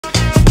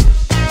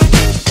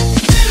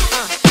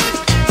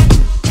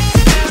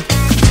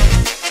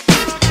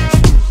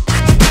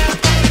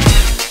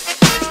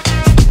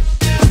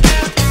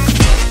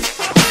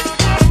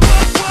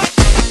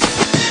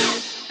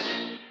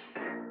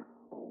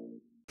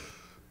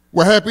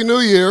Well, Happy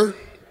New Year.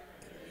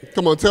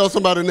 Come on, tell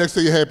somebody next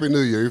to you Happy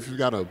New Year if you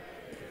got a...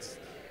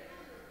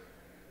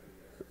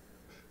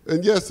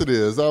 And yes, it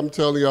is. I'm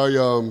telling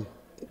you,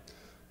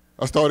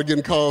 I started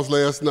getting calls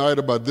last night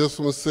about this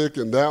one's sick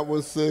and that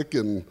one's sick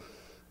and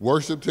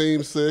worship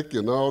team sick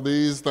and all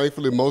these.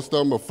 Thankfully, most of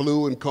them are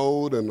flu and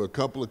cold and a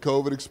couple of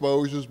COVID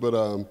exposures.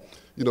 But,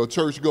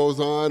 church goes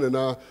on. And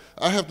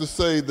I have to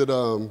say that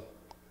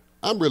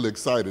I'm really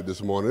excited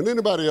this morning.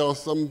 Anybody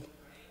else?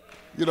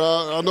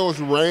 I know it's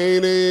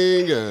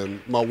raining,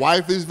 and my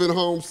wife has been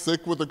home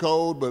sick with a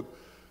cold, but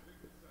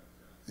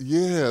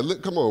yeah,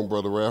 come on,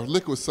 Brother Ralph,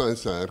 liquid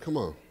sunshine, come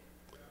on.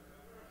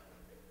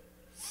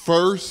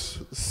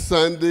 First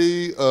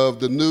Sunday of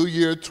the new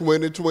year,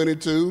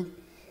 2022.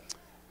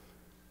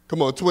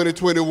 Come on,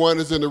 2021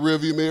 is in the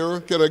rearview mirror.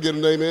 Can I get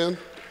an amen?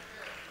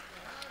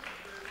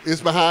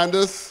 It's behind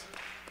us.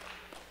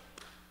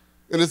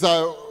 And as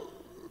I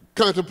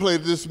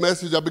contemplated this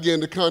message, I began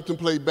to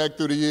contemplate back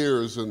through the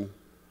years, and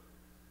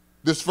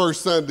this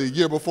first Sunday,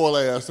 year before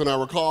last, and I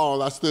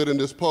recall I stood in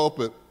this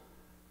pulpit,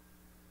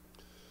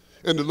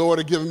 and the Lord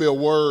had given me a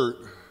word.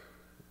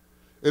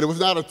 And it was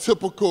not a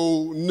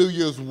typical New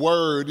Year's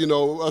word. You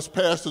know, us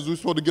pastors, we're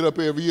supposed to get up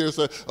every year and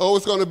say, oh,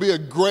 it's going to be a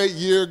great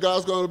year.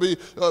 God's going to be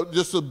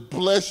just to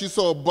bless you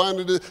so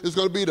abundantly. It's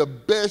going to be the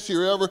best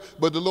year ever.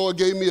 But the Lord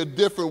gave me a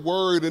different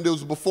word, and it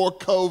was before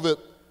COVID.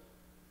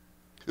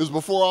 It was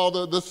before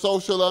all the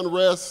social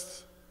unrest.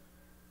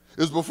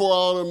 It's before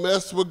all the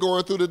mess we're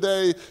going through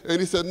today. And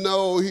he said,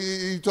 no,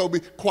 he told me,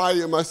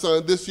 quiet, my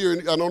son. This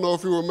year, I don't know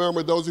if you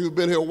remember, those of you who've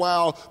been here a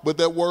while, but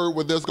that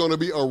word, there's going to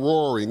be a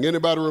roaring.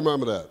 Anybody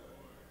remember that?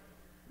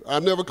 I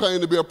never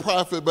claimed to be a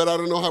prophet, but I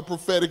don't know how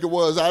prophetic it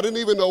was. I didn't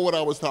even know what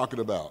I was talking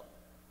about.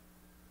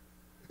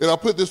 And I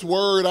put this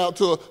word out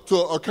to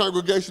a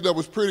congregation that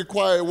was pretty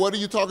quiet. What are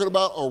you talking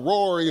about? A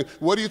roaring.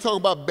 What are you talking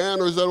about?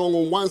 Banners that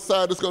on one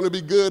side is going to be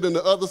good and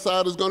the other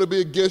side is going to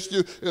be against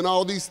you and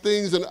all these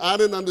things. And I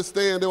didn't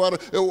understand. And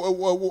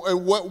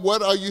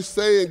what are you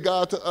saying,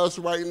 God, to us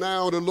right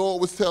now? And the Lord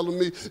was telling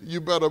me,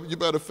 you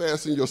better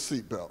fasten your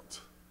seatbelt.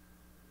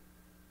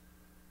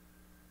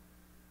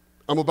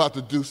 I'm about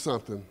to do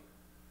something.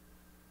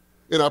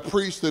 And I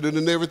preached it, and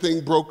then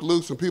everything broke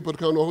loose, and people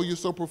come, oh, you're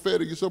so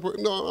prophetic, you're so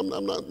prophetic. No,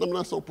 I'm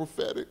not so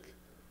prophetic.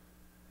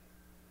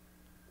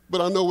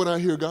 But I know when I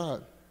hear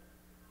God.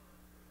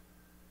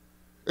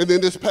 And then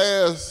this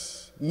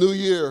past New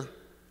Year,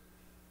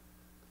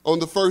 on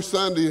the first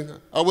Sunday,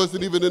 I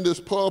wasn't even in this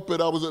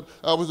pulpit. I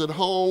was at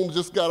home,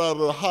 just got out of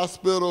the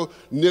hospital,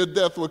 near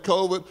death with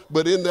COVID.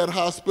 But in that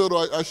hospital,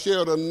 I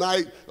shared an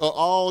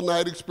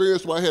all-night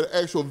experience where I had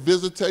actual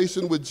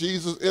visitation with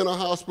Jesus in a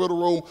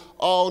hospital room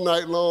all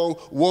night long.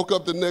 Woke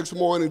up the next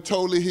morning,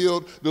 totally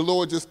healed. The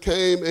Lord just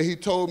came, and he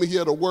told me he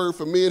had a word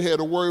for me and had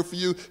a word for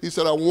you. He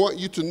said, I want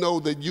you to know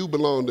that you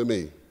belong to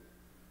me.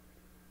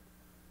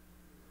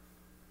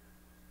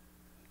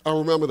 I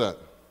remember that.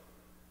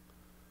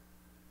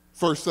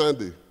 First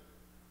Sunday,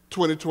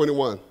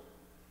 2021.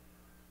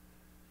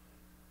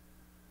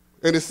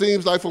 And it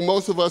seems like for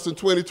most of us in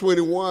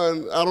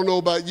 2021, I don't know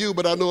about you,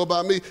 but I know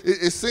about me,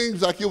 it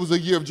seems like it was a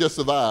year of just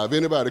survive.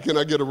 Anybody, can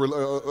I get a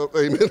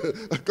amen?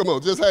 Come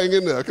on, just hang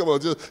in there. Come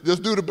on,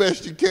 just do the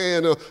best you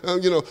can.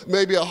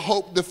 Maybe a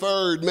hope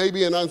deferred,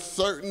 maybe an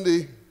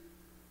uncertainty.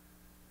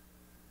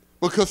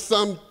 Because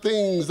some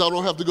things, I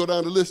don't have to go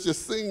down the list,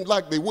 just seem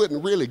like they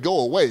wouldn't really go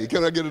away.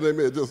 Can I get an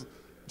amen?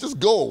 Just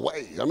go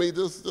away. I mean,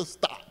 just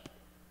stop.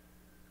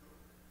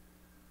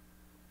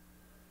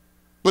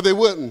 But they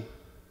wouldn't.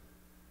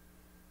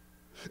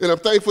 And I'm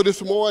thankful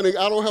this morning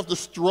I don't have to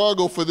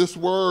struggle for this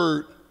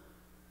word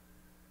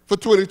for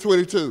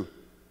 2022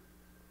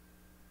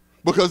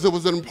 because it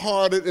was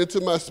imparted into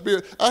my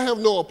spirit. I have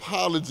no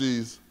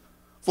apologies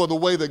for the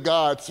way that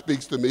God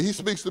speaks to me. He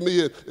speaks to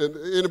me, and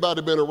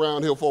anybody been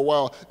around here for a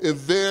while, in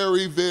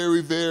very,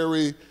 very,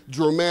 very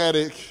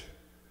dramatic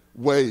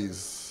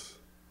ways.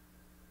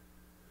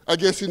 I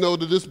guess you know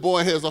that this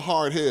boy has a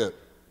hard head.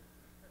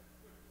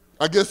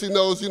 I guess he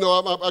knows,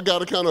 I got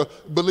to kind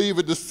of believe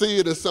it to see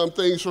it in some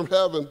things from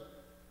heaven.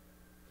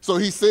 So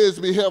he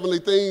sends me heavenly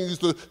things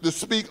to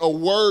speak a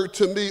word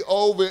to me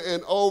over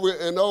and over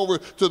and over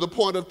to the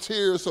point of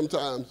tears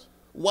sometimes.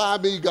 Why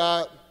me,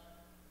 God?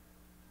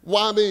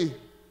 Why me?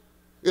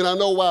 And I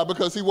know why,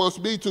 because he wants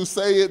me to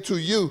say it to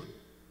you.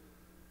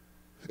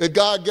 And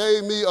God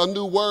gave me a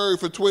new word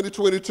for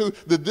 2022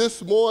 that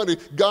this morning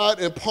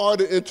God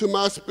imparted into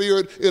my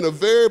spirit in a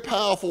very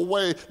powerful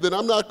way that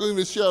I'm not going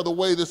to share the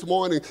way this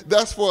morning.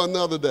 That's for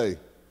another day.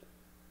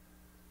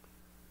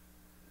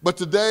 But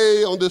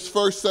today, on this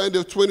first Sunday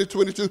of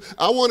 2022,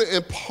 I want to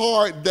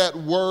impart that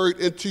word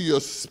into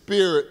your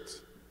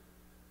spirit.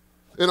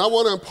 And I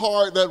want to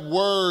impart that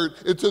word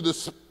into the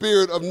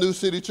spirit of New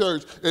City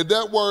Church. And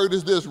that word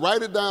is this.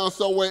 Write it down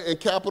somewhere in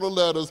capital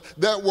letters.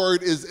 That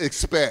word is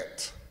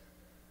expect.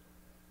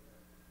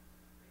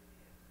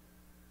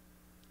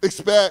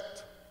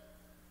 Expect.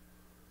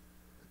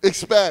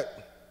 Expect.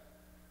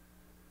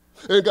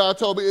 And God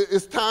told me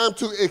it's time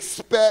to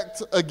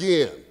expect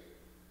again.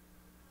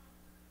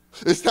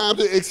 It's time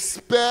to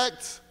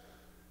expect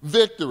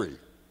victory.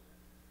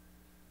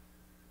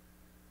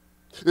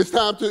 It's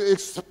time to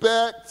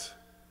expect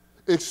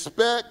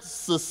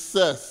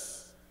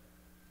success.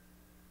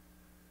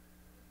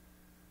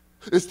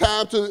 It's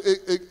time to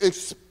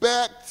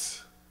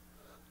expect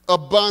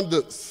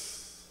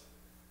abundance.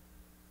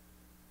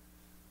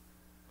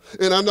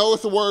 And I know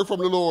it's a word from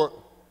the Lord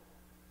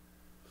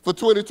for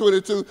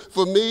 2022,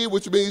 for me,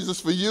 which means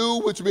it's for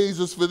you, which means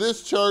it's for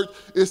this church.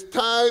 It's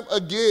time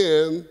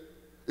again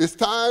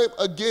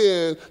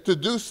to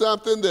do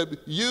something that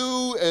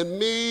you and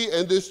me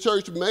and this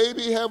church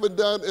maybe haven't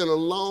done in a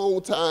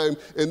long time,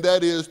 and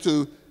that is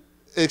to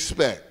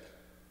expect.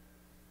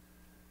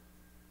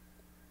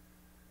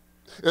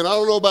 And I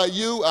don't know about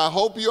you, I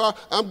hope you are.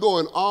 I'm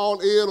going all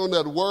in on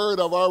that word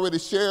I've already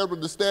shared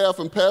with the staff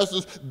and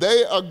pastors.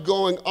 They are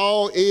going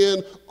all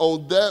in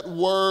on that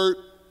word,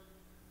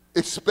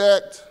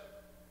 expect.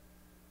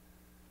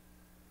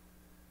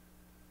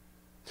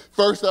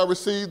 First, I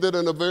received it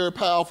in a very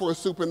powerful and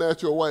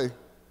supernatural way.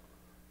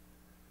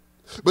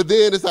 But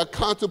then as I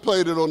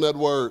contemplated on that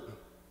word,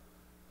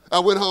 I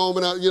went home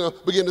and I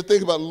began to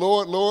think about,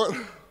 Lord,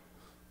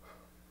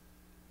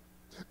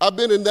 I've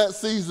been in that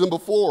season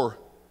before.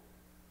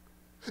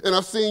 And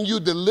I've seen you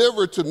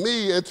deliver to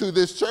me and to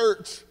this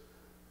church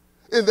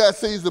in that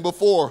season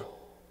before.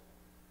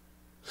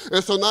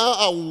 And so now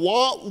I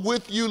walk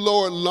with you,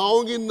 Lord,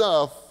 long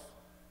enough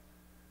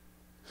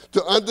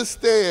to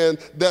understand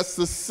that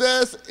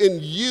success in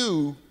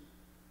you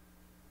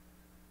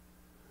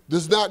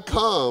does not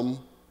come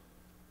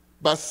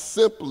by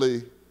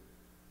simply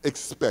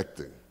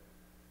expecting.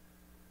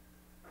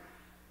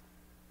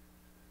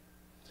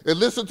 And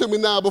listen to me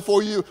now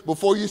before you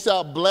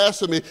shout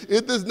blasphemy.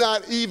 It does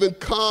not even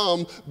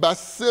come by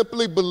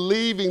simply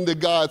believing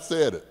that God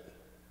said it.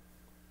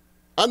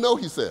 I know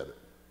he said it.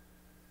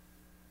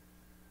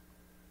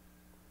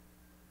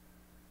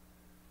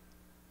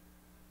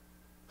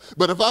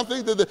 But if I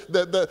think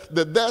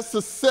that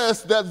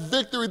success, that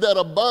victory, that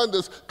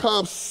abundance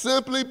comes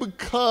simply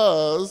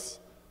because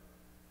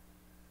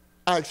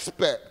I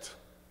expect,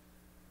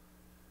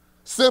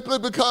 simply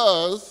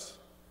because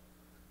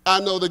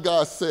I know that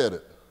God said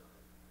it,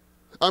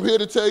 I'm here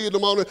to tell you in the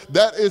morning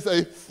that is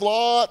a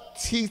flawed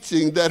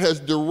teaching that has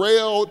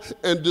derailed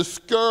and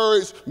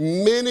discouraged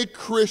many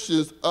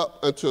Christians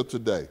up until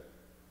today.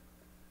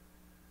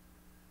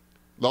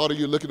 A lot of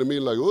you looking at me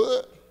like,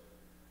 what?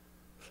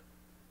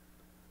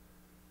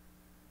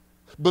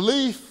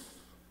 Belief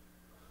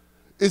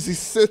is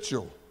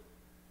essential.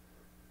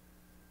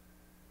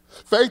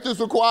 Faith is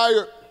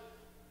required.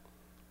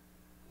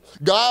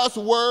 God's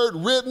word,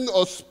 written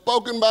or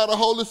spoken by the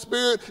Holy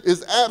Spirit,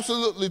 is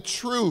absolutely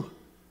true.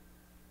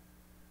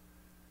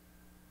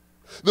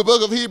 The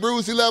book of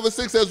Hebrews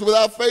 11:6 says,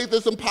 without faith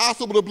it's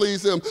impossible to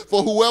please him,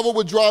 for whoever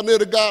would draw near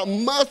to God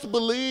must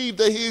believe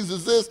that he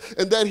exists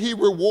and that he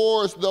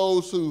rewards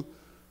those who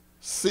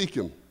seek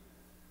him.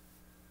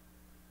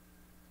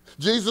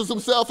 Jesus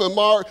himself in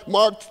Mark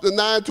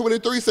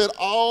 9:23 said,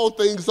 all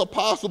things are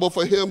possible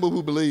for him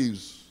who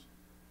believes.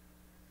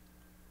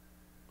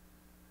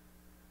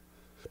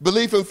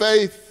 Belief and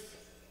faith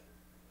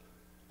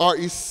are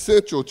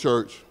essential,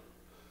 church,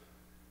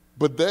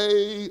 but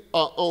they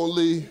are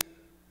only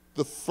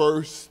the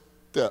first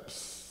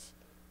steps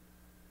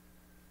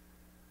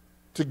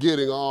to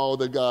getting all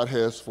that God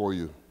has for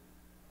you.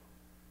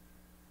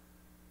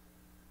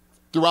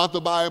 Throughout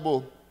the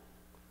Bible,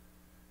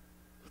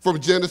 from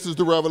Genesis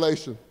to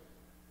Revelation,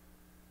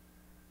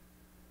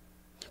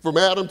 from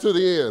Adam to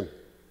the end,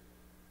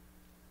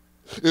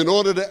 in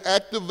order to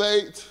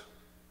activate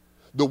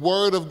the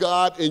Word of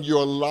God in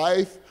your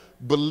life,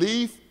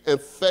 belief and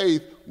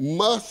faith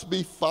must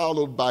be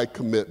followed by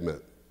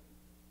commitment.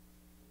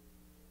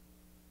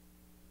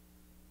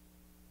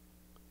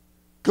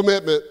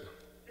 Commitment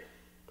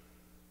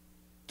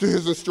to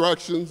his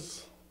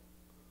instructions,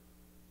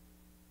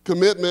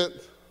 commitment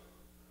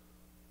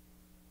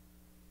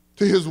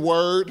to his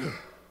word,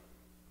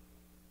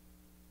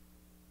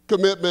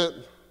 commitment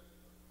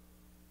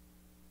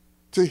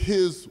to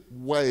his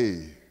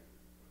way.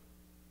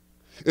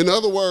 In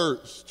other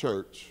words,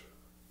 church,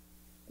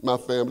 my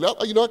family,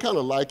 I kind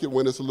of like it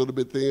when it's a little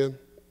bit thin.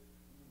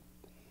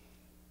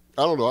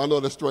 I don't know, I know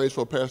that's strange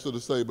for a pastor to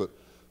say, but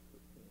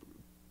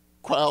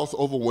crowds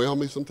overwhelm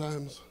me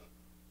sometimes.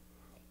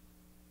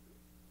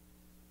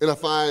 And I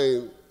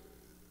find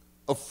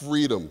a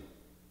freedom,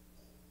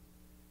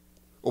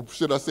 or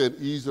should I say an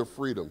ease of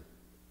freedom.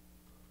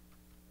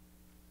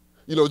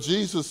 You know,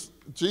 Jesus,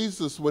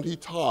 when he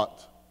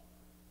taught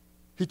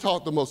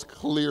the most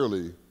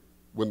clearly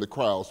when the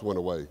crowds went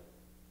away.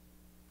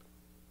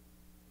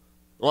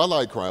 Well, I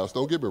like crowds,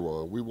 don't get me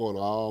wrong. We want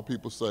all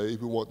people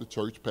saved. We want the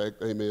church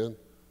packed, amen.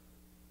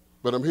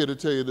 But I'm here to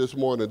tell you this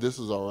morning, this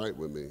is all right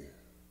with me.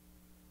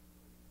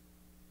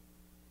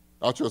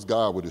 I trust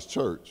God with his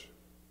church.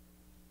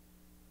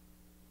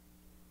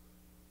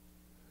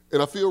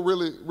 And I feel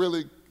really,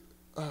 really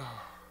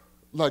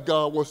like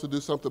God wants to do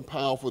something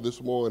powerful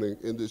this morning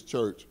in this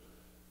church,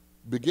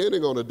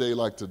 beginning on a day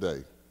like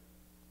today.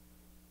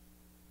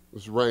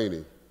 It's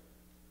rainy.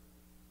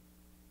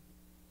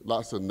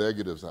 Lots of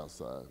negatives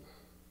outside.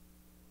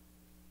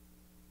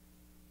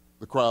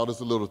 The crowd is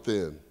a little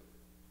thin.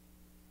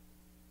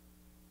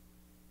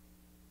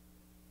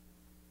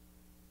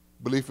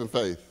 Belief and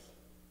faith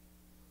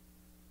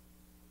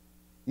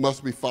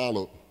must be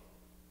followed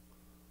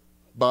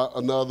by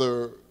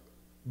another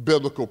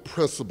biblical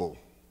principle.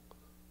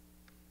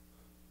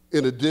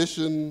 In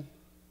addition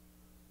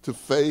to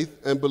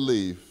faith and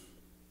belief,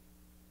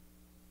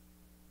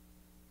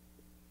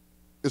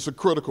 it's a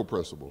critical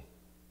principle.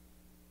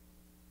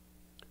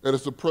 And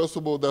it's a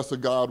principle that's a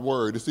God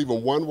word. It's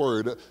even one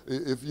word.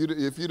 If you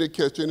didn't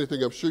catch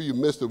anything, I'm sure you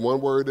missed it.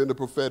 One word in the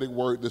prophetic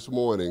word this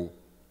morning.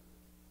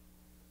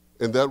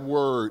 And that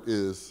word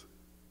is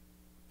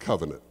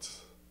covenant.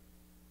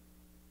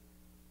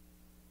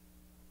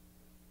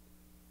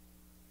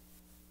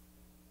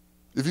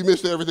 If you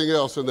missed everything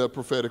else in that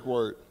prophetic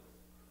word,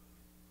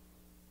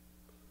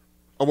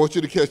 I want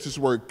you to catch this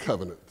word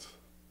covenant.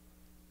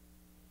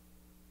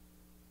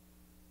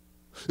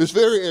 It's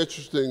very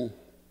interesting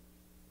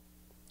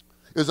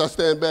as I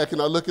stand back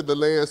and I look at the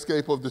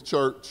landscape of the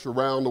church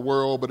around the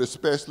world, but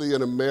especially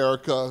in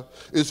America.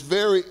 It's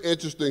very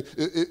interesting.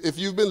 If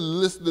you've been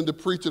listening to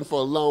preaching for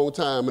a long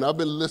time, and I've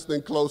been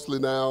listening closely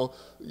now,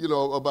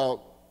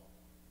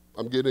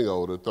 I'm getting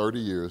older, 30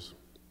 years.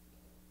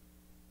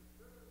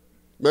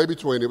 Maybe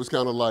 20. It was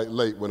kind of like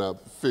late when I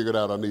figured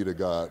out I needed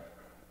God.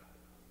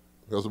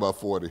 I was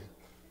about 40,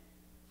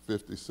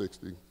 50,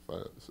 60,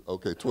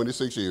 okay,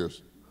 26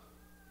 years.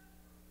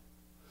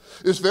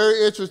 It's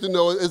very interesting,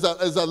 though, as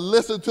I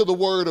listen to the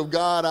word of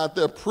God out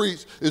there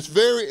preached, it's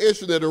very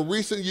interesting that in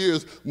recent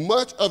years,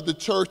 much of the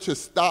church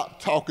has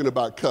stopped talking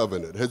about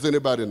covenant. Has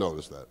anybody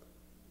noticed that?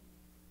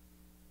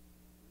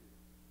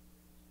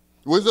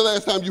 When's the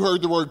last time you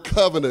heard the word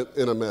covenant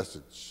in a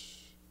message?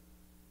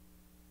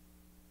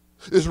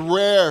 It's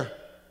rare.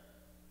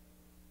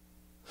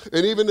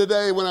 And even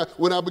today,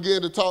 when I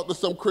began to talk to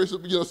some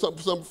Christians,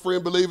 some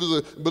friend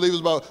believers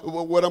about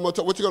what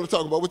you going to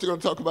talk about, what you're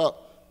going to talk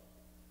about.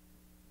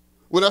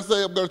 When I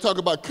say I'm going to talk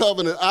about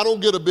covenant, I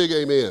don't get a big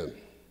amen.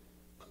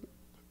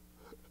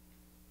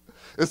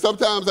 And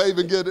sometimes I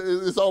even get,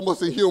 it's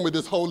almost inhuman,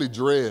 this holy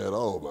dread.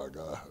 Oh, my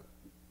God.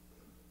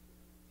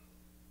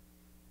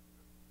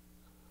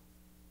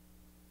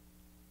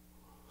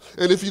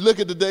 And if you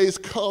look at today's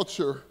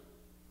culture,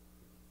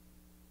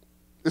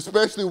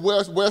 especially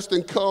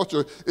Western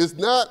culture, it's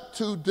not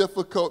too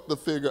difficult to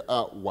figure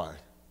out why.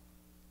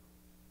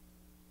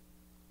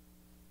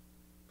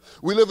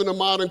 We live in a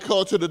modern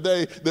culture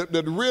today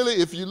that really,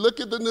 if you look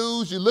at the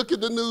news, you look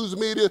at the news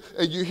media,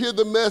 and you hear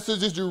the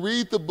messages, you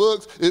read the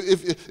books,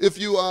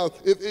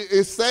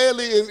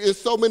 sadly, in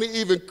so many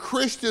even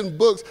Christian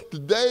books,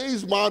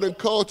 today's modern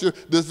culture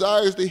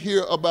desires to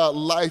hear about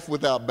life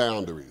without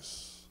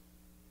boundaries.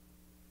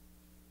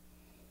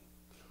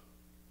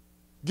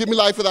 Give me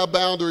life without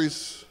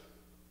boundaries.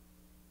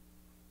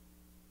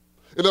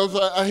 And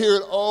I hear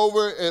it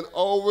over and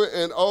over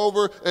and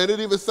over, and it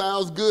even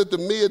sounds good to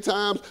me at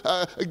times,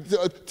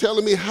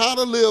 telling me how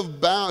to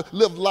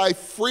live life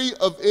free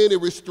of any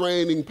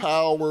restraining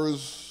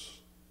powers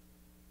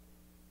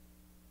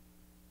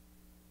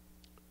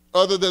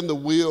other than the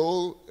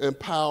will and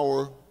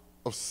power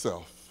of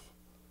self.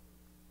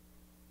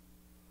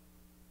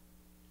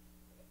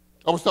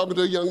 I was talking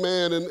to a young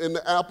man in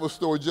the Apple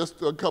store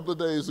just a couple of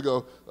days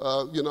ago,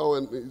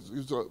 and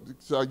he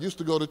said, I used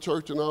to go to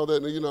church and all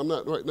that, and, I'm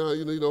not right now,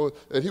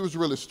 and he was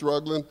really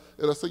struggling.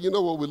 And I said,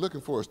 what we're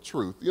looking for is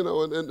truth, and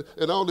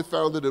I only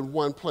found it in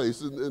one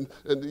place. And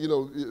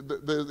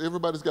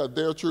everybody's got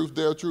their truth,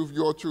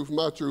 your truth,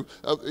 my truth.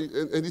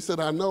 And he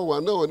said, I know.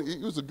 And he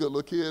was a good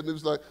little kid, and he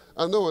was like,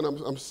 I know, and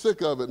I'm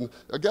sick of it, and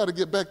I got to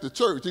get back to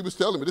church. He was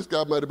telling me this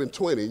guy might have been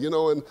 20,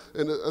 and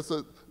I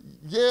said,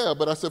 yeah,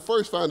 but I said,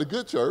 first find a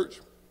good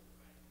church.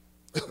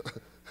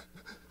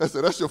 I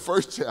said, that's your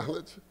first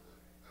challenge.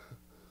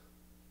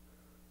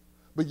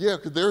 But yeah,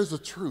 because there is a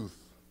truth.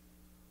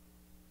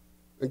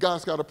 And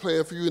God's got a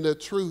plan for you in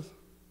that truth.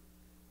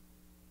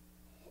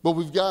 But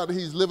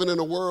he's living in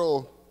a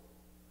world,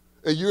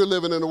 and you're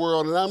living in a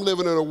world, and I'm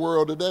living in a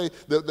world today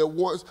that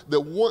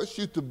wants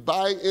you to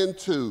buy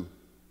into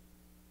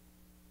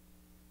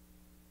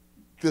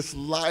this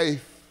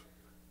life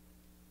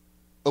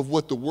of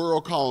what the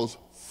world calls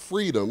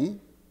freedom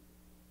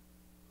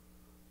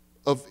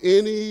of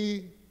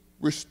any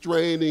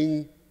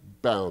restraining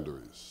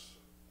boundaries.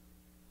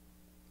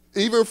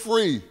 Even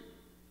free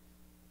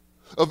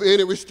of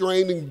any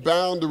restraining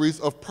boundaries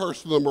of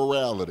personal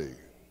morality.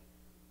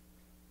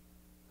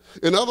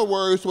 In other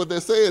words, what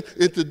they're saying,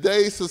 in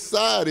today's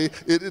society,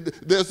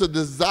 there's a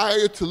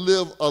desire to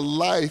live a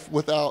life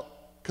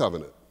without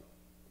covenant.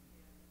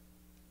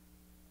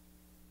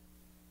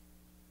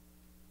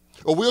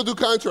 Or we'll do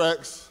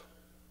contracts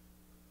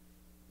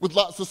with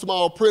lots of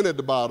small print at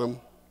the bottom.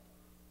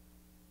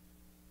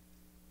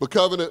 But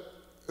covenant,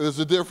 there's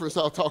a difference.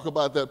 I'll talk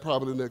about that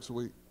probably next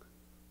week.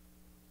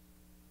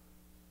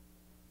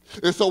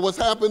 And so what's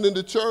happened in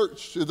the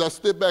church, as I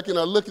step back and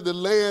I look at the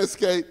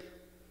landscape,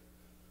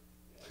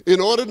 in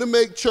order to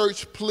make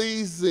church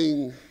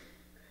pleasing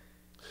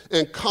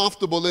and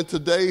comfortable in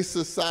today's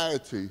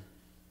society,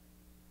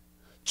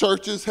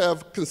 churches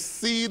have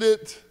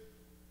conceded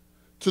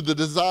to the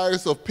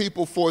desires of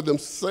people for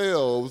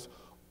themselves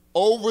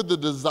over the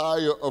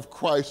desire of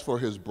Christ for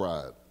his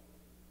bride.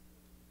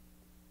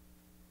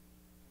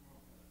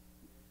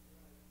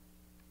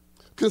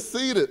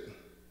 Conceded.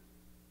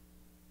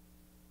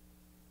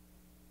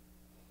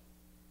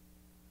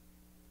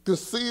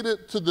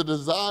 Conceded to the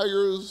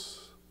desires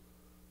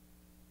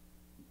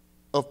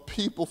of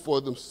people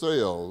for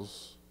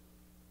themselves.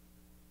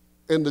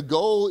 And the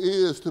goal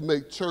is to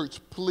make church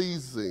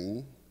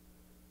pleasing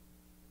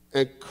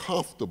and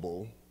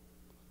comfortable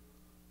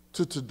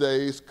to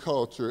today's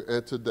culture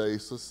and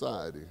today's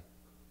society.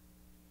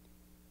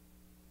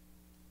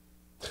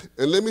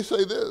 And let me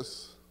say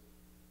this,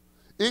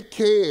 it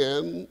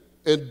can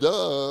and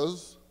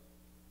does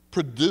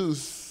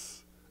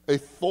produce a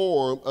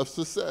form of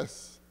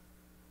success.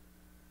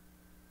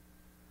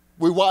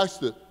 We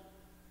watched it.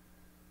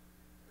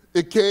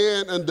 It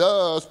can and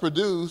does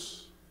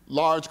produce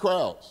large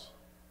crowds.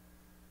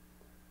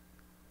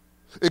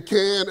 It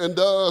can and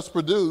does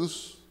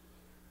produce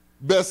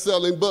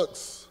best-selling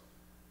books.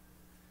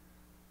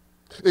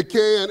 It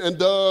can and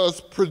does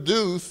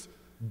produce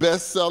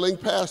best-selling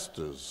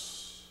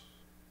pastors.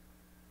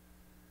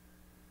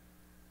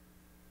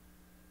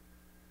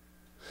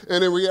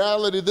 And in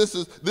reality, this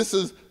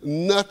is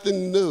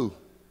nothing new.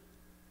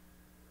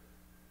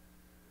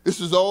 It's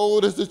as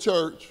old as the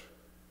church.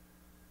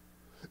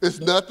 It's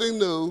nothing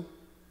new,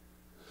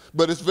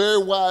 but it's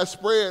very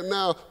widespread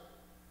now,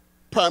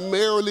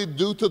 primarily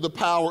due to the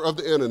power of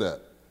the internet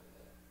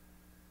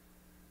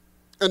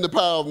and the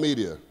power of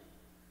media.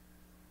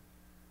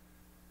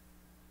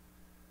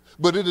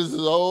 But it is as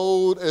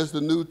old as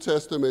the New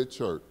Testament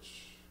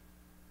church.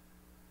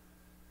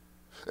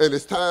 And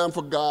it's time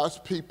for God's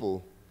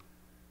people,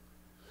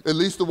 at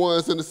least the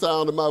ones in the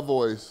sound of my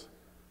voice,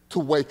 to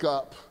wake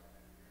up.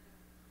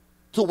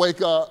 To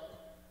wake up.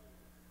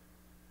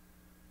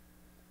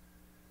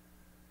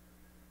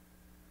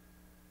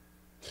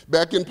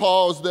 Back in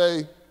Paul's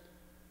day,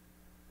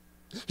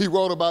 he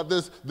wrote about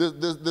this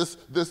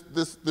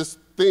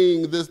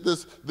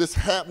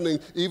happening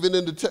even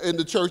in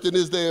the church in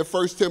his day in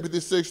 1 Timothy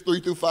 6,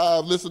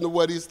 3-5. Listen to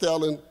what he's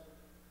telling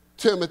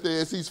Timothy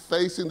as he's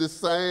facing the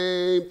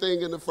same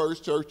thing in the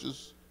first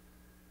churches.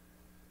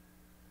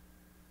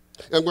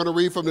 I'm going to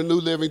read from the New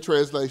Living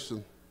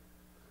Translation.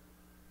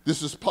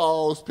 This is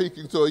Paul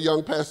speaking to a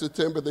young pastor,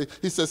 Timothy.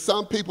 He says,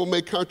 some people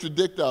may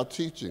contradict our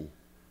teaching,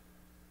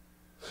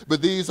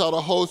 but these are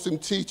the wholesome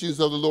teachings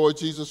of the Lord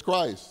Jesus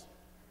Christ.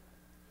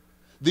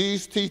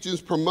 These teachings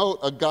promote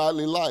a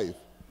godly life.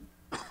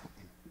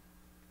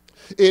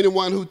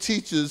 Anyone who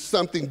teaches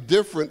something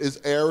different is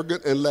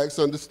arrogant and lacks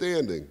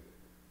understanding.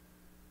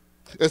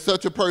 And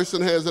such a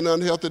person has an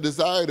unhealthy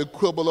desire to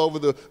quibble over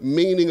the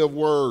meaning of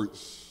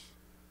words.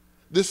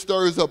 This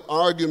stirs up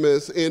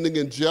arguments ending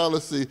in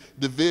jealousy,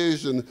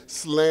 division,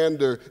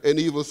 slander, and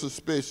evil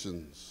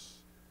suspicions.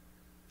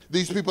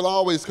 These people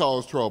always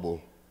cause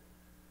trouble.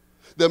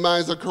 Their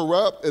minds are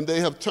corrupt, and they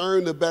have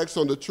turned their backs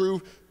on the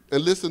truth.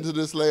 And listen to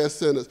this last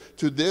sentence.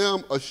 To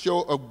them, a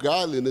show of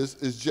godliness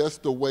is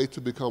just a way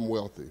to become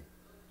wealthy.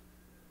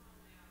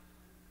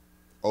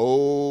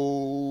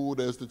 Oh,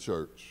 there's the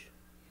church.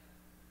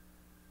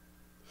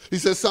 He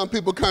says some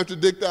people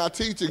contradict our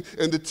teaching,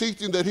 and the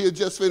teaching that he had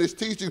just finished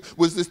teaching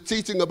was this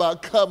teaching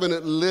about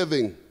covenant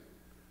living.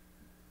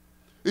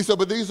 He said,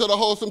 but these are the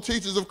wholesome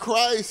teachings of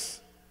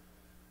Christ.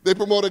 They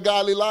promote a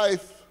godly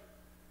life.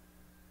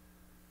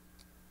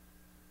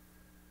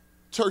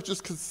 Church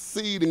is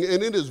conceding,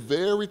 and it is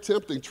very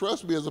tempting.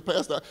 Trust me as a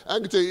pastor, I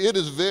can tell you it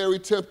is very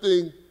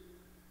tempting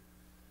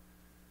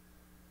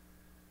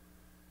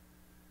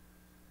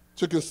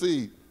to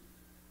concede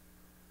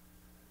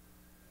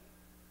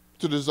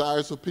to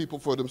desires of people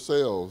for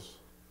themselves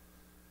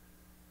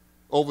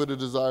over the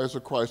desires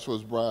of Christ for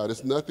his bride.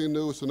 It's nothing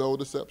new, it's an old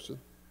deception.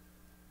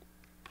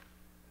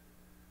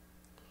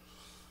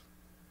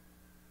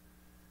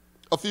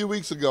 A few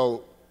weeks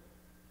ago,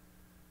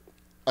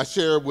 I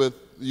shared with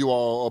you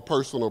all a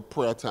personal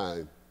prayer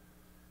time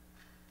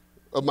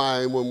of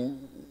mine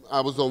when I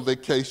was on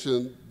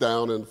vacation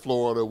down in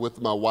Florida with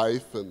my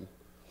wife, and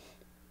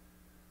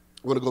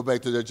I want to go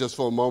back to that just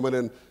for a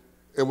moment.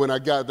 And when I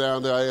got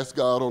down there, I asked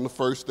God on the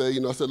first day,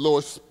 I said,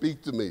 Lord,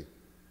 speak to me.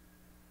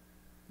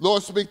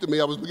 Lord, speak to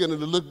me. I was beginning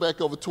to look back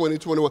over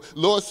 2021.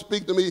 Lord,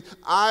 speak to me.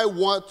 I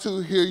want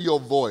to hear your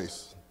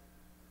voice.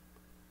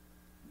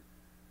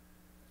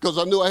 Because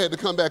I knew I had to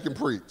come back and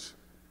preach.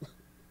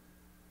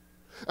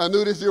 I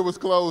knew this year was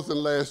closing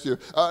last year.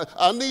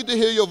 I need to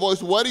hear your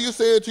voice. What are you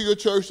saying to your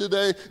church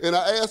today? And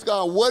I asked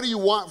God, what do you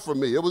want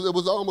from me? It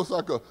was almost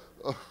like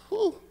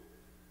whew.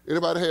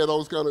 Anybody had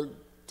those kind of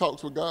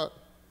talks with God?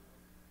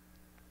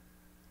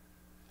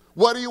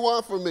 What do you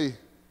want from me?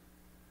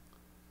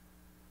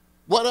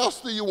 What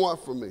else do you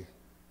want from me?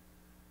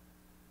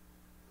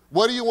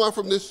 What do you want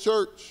from this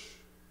church?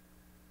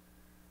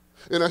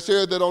 And I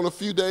shared that on a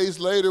few days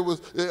later,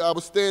 I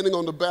was standing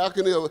on the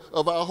balcony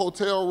of our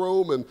hotel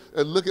room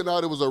and looking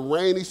out. It was a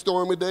rainy,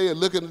 stormy day, and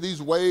looking at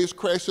these waves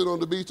crashing on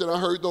the beach, and I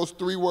heard those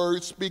three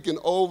words speaking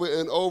over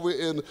and over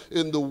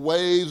in the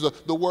waves.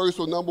 The words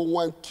were, number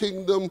one,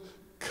 kingdom,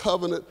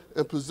 covenant,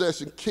 and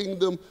possession.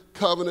 Kingdom,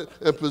 covenant,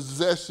 and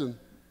possession.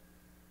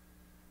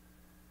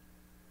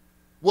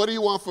 What do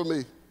you want from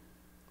me?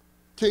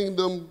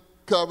 Kingdom,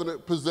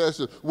 covenant,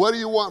 possession. What do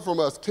you want from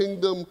us?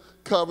 Kingdom,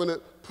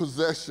 covenant,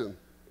 possession.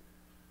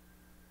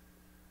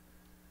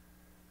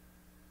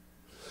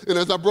 And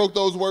as I broke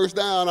those words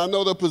down, I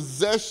know the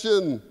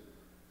possession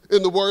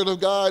in the Word of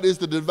God is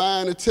the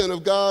divine intent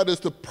of God. It's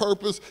the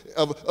purpose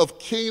of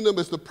kingdom.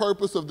 It's the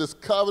purpose of this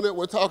covenant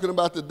we're talking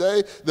about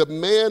today, that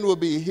man will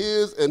be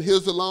his and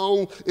his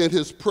alone in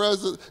his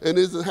presence and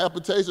his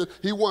habitation.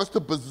 He wants to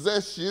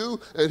possess you,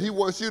 and he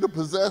wants you to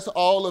possess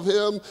all of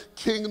him.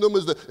 Kingdom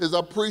is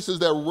our priest, is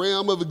that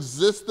realm of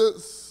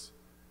existence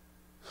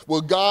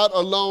where God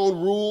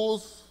alone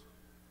rules.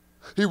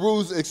 He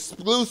rules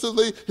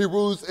exclusively, he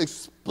rules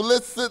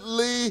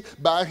explicitly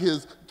by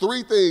his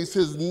three things: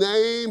 his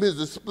name,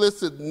 his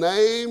explicit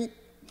name,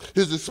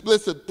 his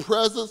explicit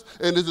presence,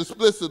 and his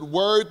explicit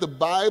word, the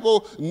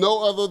Bible.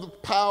 No other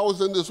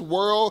powers in this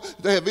world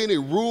that have any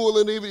rule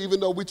in it, even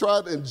though we try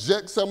to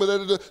inject some of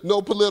that.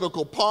 No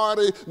political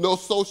party, no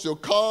social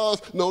cause,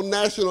 no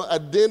national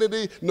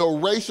identity, no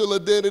racial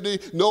identity,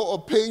 no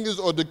opinions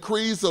or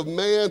decrees of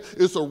man.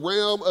 It's a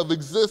realm of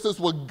existence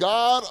where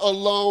God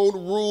alone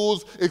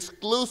rules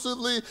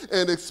exclusively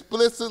and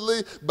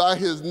explicitly by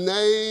his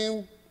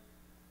name,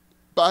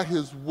 by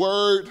his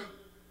word,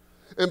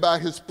 and by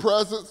his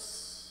presence.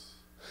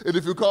 And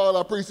if you call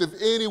our priest, if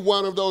any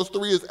one of those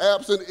three is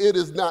absent, it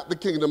is not the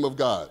kingdom of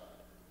God.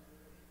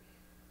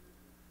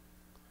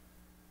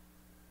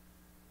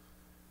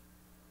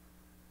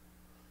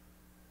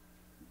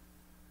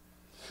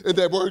 And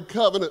that word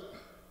covenant,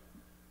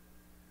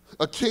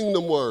 a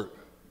kingdom word,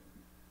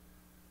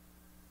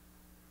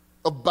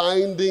 a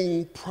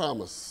binding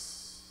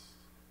promise,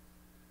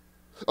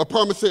 a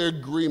promissory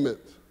agreement,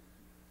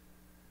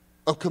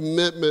 a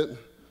commitment,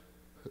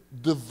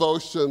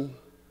 devotion,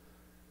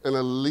 and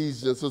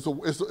allegiance.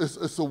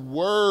 It's a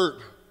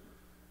word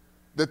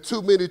that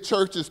too many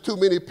churches, too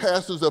many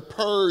pastors have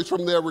purged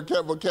from their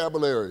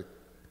vocabulary.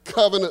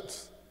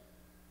 Covenant.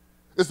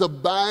 It's a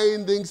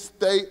binding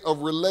state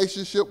of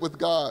relationship with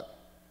God.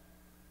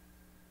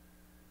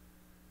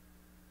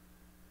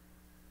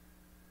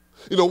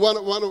 You know,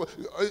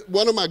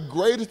 one of my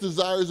greatest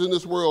desires in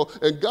this world,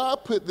 and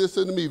God put this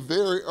into me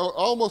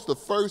almost the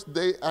first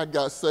day I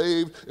got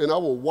saved, and I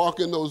would walk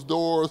in those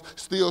doors,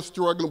 still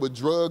struggling with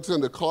drugs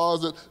in the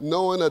closet,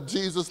 knowing that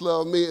Jesus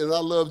loved me and I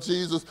love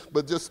Jesus,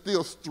 but just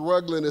still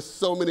struggling in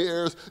so many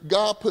areas.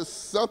 God put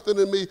something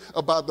in me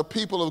about the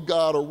people of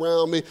God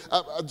around me.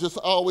 I just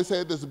always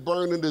had this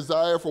burning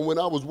desire from when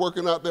I was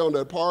working out there on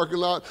that parking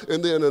lot,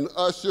 and then an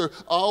usher.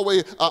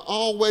 I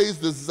always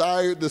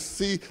desired to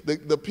see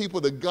the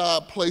people that God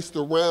placed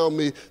around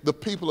me, the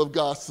people of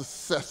God,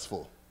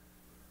 successful.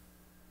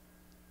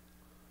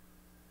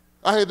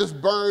 I had this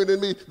burn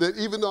in me that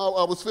even though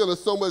I was feeling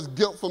so much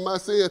guilt for my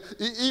sin,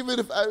 even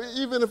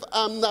if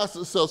I'm not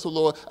successful,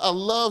 Lord, I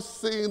love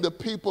seeing the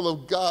people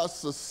of God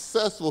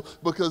successful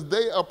because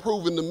they are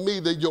proving to me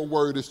that your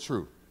word is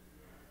true.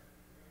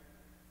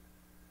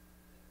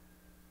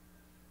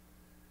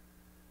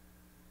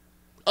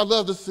 I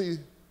love to see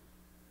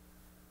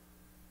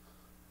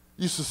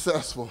you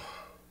successful.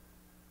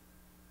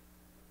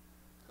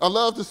 I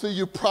love to see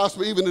you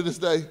prosper even to this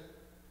day.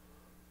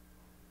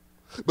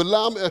 But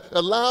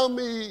allow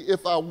me,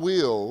 if I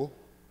will,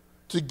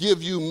 to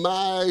give you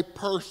my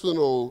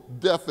personal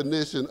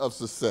definition of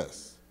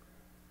success.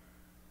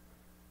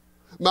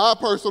 My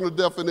personal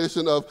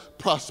definition of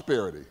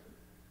prosperity.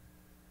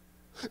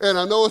 And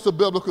I know it's a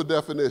biblical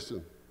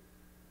definition.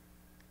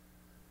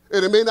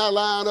 And it may not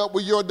line up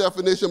with your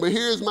definition, but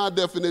here's my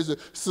definition.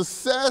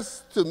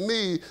 Success to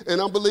me,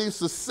 and I believe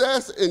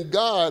success in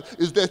God,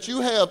 is that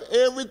you have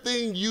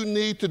everything you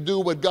need to do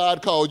what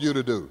God called you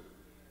to do.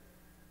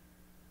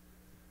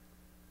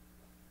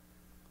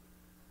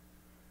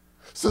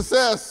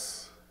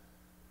 Success,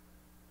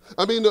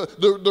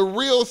 the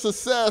real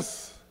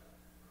success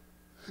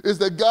is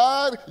that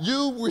God,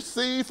 you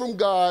receive from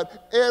God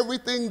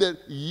everything that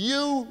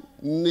you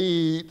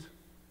need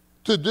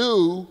to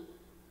do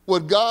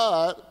what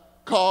God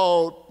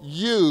called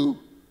you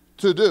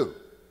to do.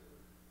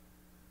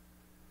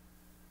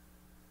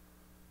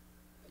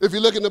 If you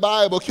look in the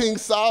Bible, King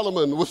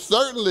Solomon was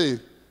certainly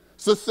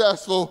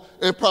successful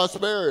and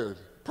prosperous.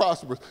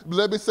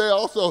 Let me say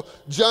also,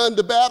 John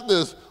the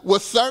Baptist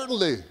was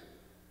certainly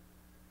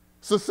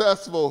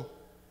successful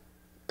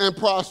and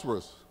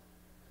prosperous.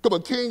 Come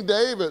on, King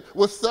David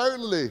was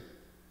certainly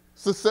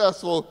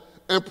successful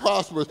and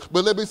prosperous.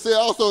 But let me say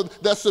also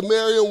that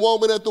Samaritan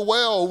woman at the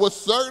well was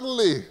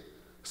certainly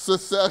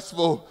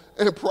successful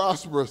and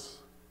prosperous.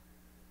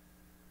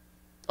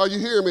 Are you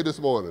hearing me this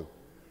morning?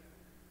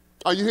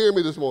 Are you hearing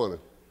me this morning?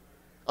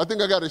 I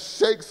think I got to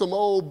shake some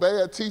old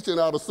bad teaching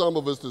out of some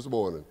of us this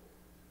morning.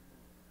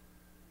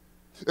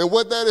 And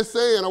what that is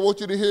saying, I want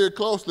you to hear it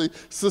closely.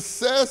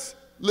 Success,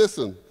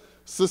 listen,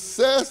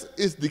 success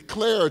is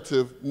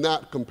declarative,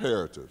 not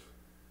comparative.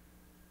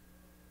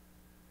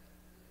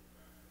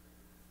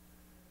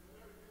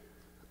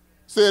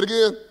 Say it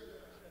again.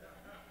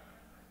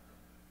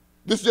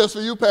 This is just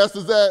for you,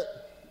 Pastor Zach.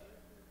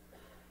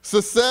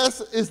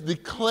 Success is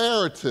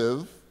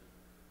declarative,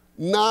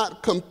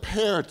 not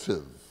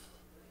comparative.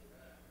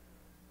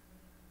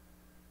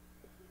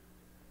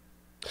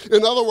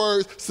 In other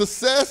words,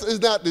 success is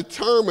not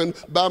determined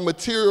by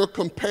material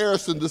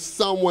comparison to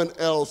someone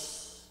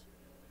else.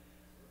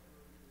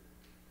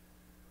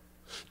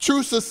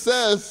 True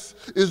success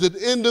is an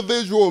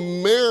individual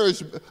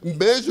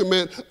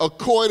measurement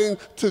according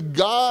to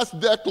God's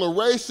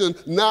declaration,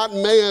 not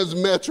man's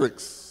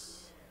metrics.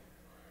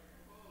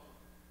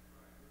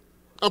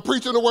 I'm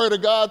preaching the word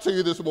of God to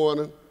you this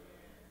morning.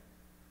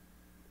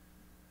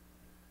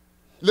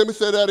 Let me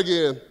say that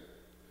again.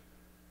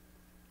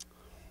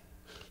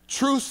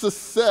 True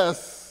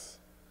success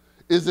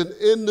is an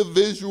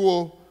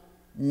individual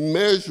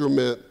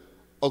measurement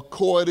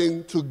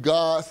according to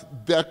God's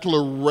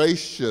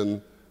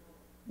declaration,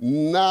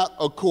 not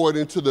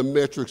according to the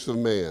metrics of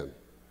man.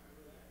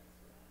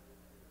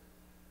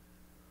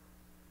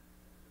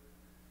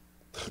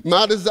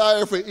 My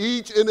desire for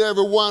each and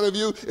every one of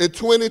you in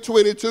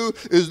 2022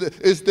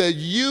 is that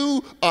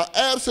you are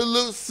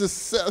absolutely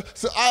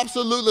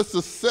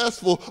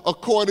successful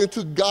according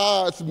to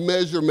God's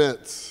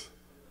measurements.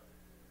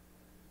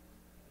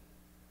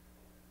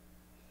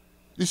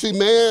 You see,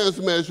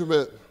 man's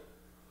measurement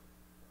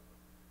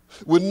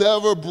would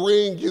never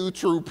bring you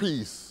true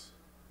peace.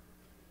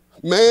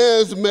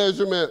 Man's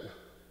measurement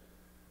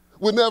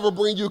would never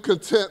bring you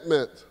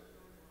contentment.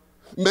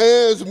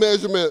 Man's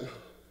measurement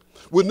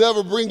would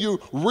never bring you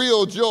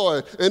real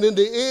joy. And in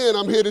the end,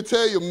 I'm here to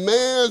tell you,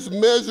 man's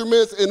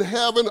measurements in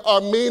heaven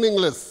are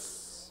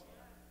meaningless.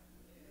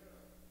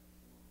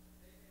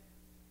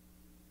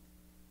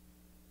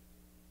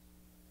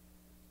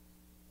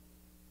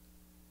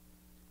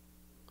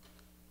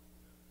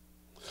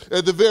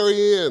 At the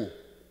very end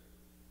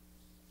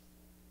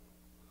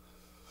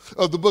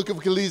of the book of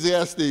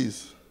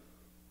Ecclesiastes,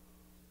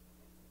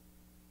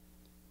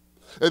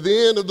 at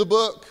the end of the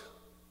book,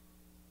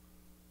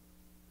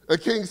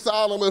 King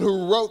Solomon,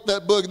 who wrote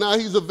that book, now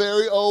he's a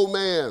very old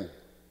man.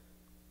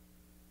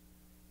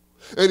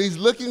 And he's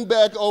looking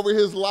back over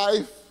his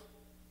life.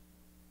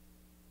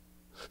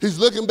 He's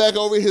looking back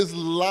over his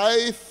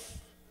life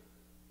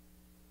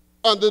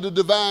under the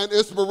divine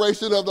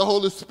inspiration of the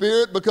Holy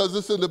Spirit, because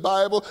it's in the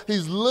Bible.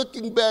 He's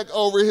looking back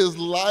over his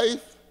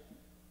life,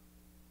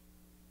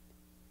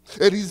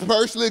 and he's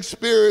personally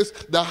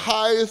experienced the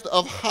highest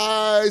of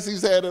highs.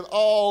 He's had it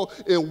all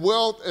in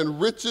wealth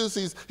and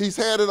riches. He's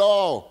had it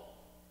all.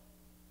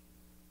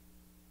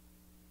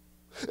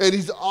 And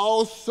he's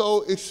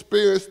also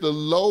experienced the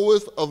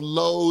lowest of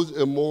lows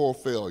and moral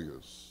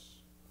failures.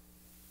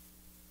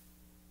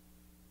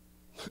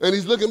 And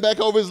he's looking back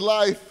over his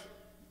life.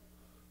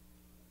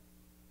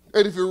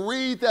 And if you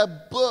read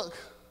that book,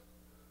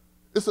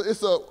 it's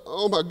a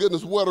oh my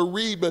goodness, what a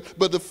read.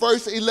 But the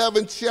first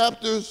 11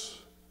 chapters,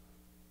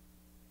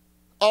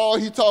 all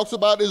he talks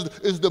about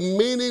is the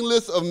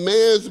meaningless of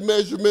man's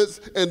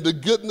measurements and the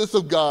goodness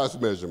of God's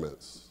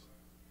measurements.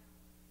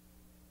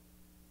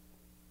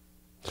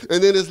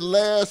 And then his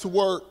last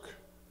word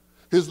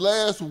in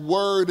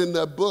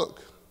that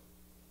book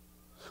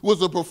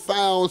was a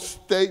profound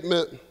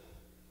statement.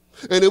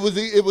 And it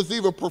was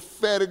even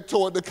prophetic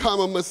toward the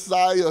coming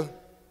Messiah.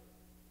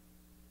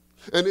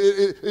 And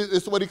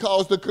it's what he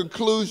calls the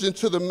conclusion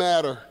to the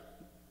matter.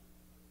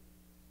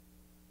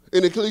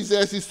 In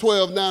Ecclesiastes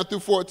 12, 9 through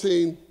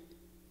 14.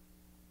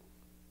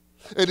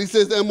 And he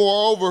says, and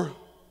moreover,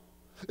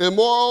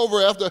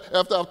 after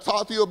I've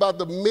talked to you about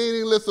the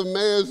meaningless of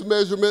man's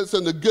measurements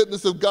and the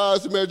goodness of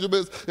God's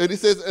measurements, and he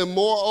says, and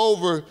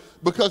moreover,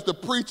 because the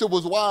preacher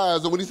was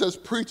wise, and when he says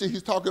preacher,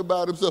 he's talking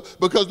about himself,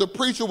 because the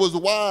preacher was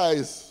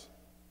wise,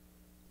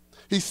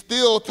 he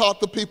still taught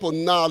the people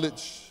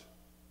knowledge.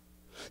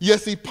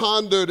 Yes, he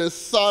pondered and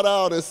sought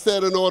out and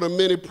set in order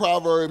many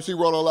proverbs. He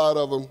wrote a lot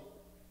of them.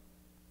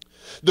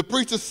 The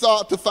preacher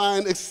sought to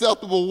find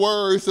acceptable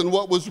words, and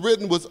what was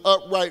written was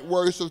upright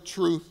words of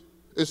truth,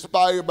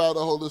 inspired by the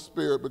Holy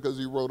Spirit, because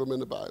he wrote them in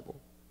the Bible.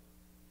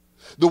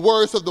 The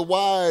words of the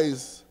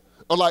wise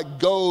are like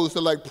goads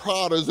and like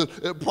prodders,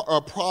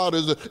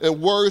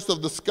 and words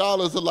of the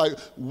scholars are like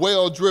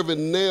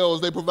well-driven nails.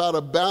 They provide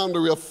a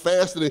boundary of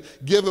fastening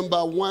given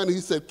by one,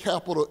 he said,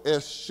 capital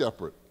S,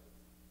 shepherd.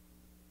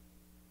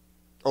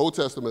 Old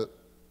Testament.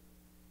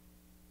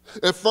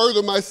 And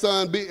further, my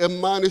son, be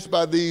admonished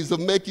by these, of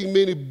making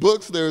many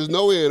books, there is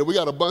no end. We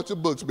got a bunch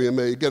of books being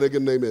made. Can I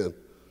get an amen?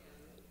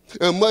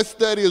 And much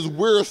study is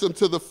wearisome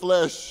to the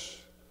flesh.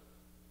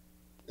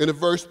 And in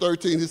verse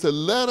 13, he said,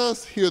 let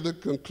us hear the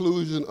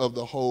conclusion of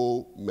the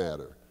whole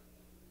matter.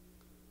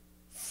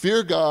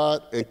 Fear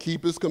God and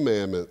keep his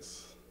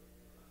commandments,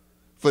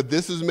 for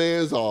this is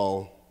man's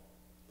all.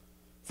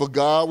 For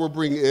God will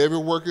bring every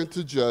work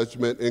into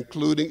judgment,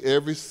 including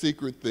every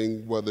secret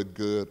thing, whether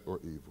good or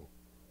evil.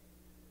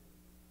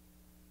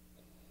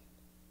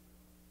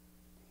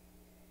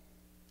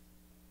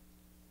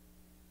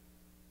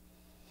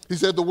 He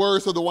said the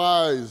words of the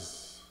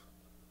wise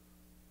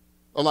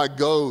are like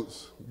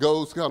goats.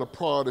 Goats kind of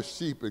prod a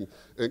sheep and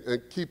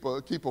keep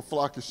a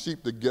flock of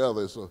sheep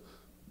together. So,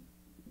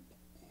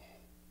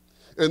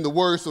 and the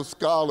words of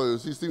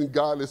scholars, he's seen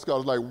godly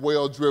scholars like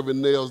well-driven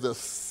nails that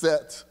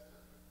set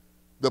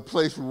the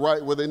place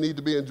right where they need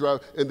to be and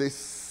drive, and they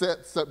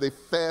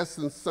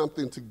fasten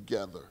something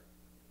together.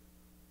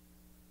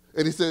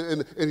 And he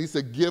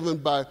said, given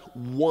by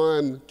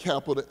one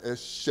capital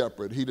S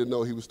shepherd. He didn't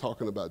know he was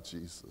talking about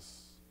Jesus.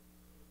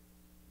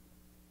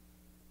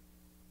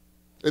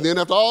 And then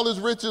after all his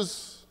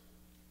riches,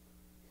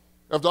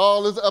 after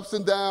all his ups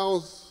and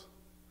downs,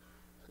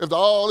 after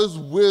all his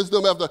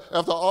wisdom,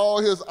 after all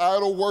his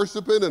idol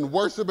worshiping and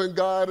worshiping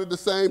God at the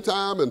same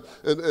time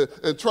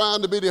and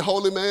trying to be the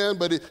holy man,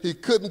 but he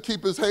couldn't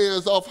keep his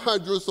hands off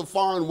hundreds of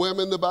foreign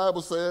women, the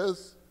Bible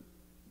says.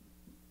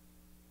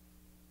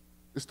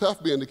 It's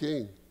tough being the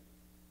king.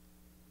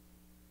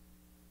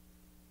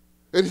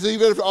 And he said,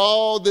 even after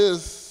all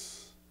this,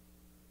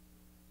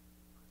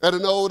 at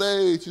an old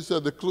age, he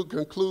said, the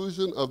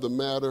conclusion of the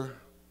matter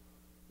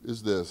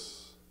is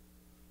this: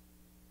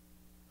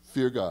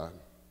 fear God,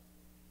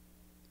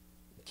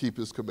 keep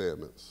his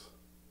commandments.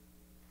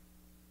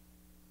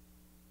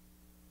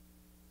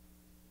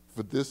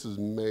 For this is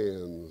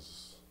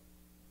man's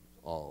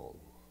all.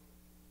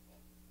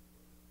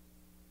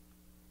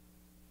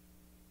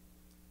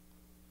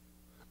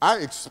 I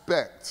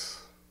expect,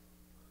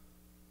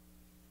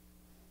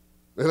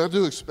 and I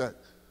do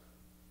expect,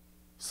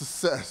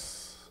 success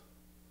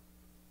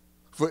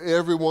for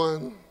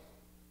everyone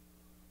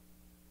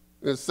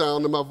in the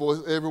sound of my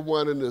voice,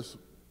 everyone in this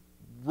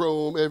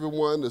room,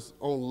 everyone that's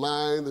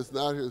online, that's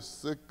not here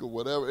sick or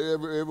whatever,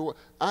 everyone.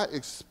 I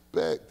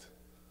expect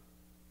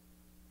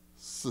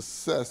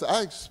success.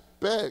 I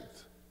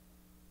expect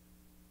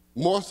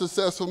more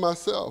success for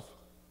myself.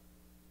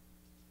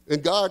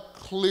 And God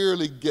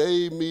clearly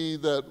gave me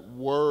that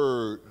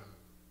word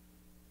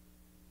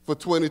for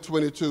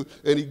 2022,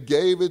 and he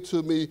gave it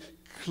to me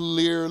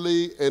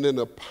clearly and in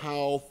a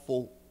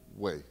powerful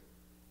way.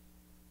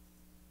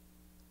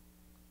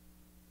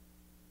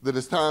 That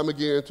it's time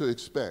again to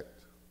expect.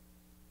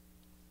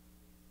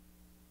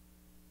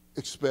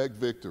 Expect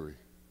victory.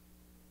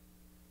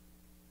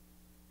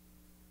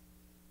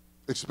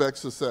 Expect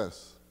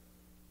success.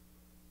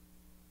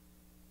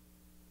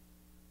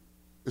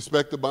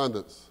 Expect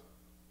abundance.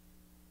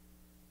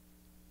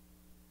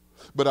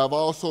 But I've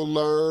also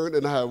learned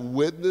and I have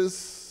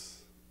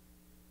witnessed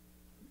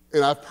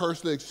and I've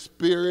personally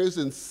experienced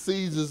in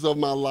seasons of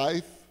my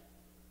life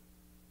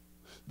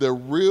that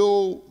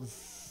real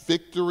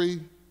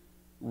victory,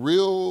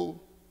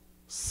 real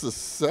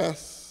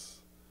success,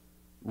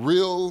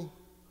 real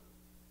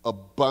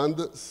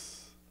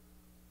abundance,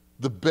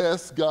 the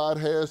best God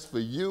has for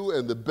you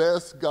and the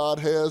best God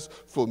has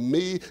for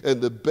me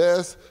and the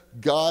best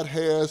God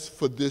has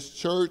for this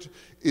church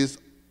is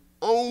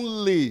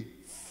only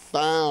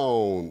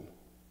found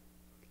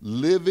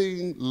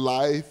living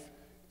life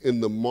in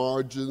the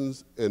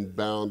margins and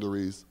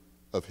boundaries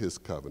of his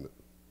covenant.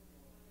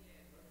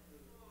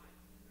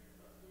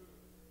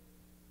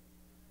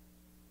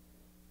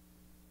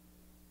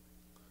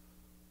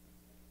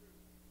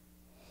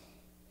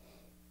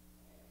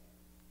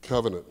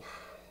 Covenant.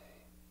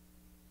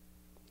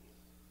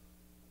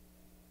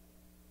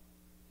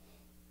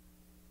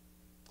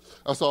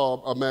 I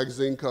saw a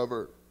magazine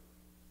cover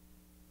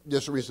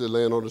just recently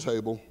laying on the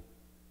table.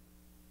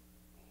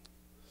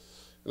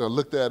 And I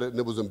looked at it, and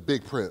it was in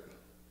big print.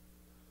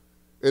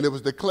 And it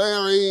was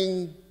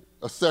declaring,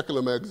 a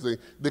secular magazine,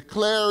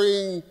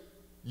 declaring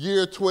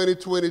year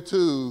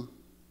 2022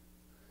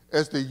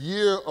 as the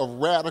year of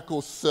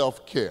radical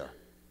self-care.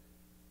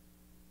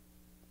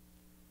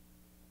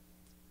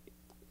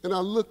 And I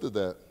looked at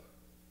that,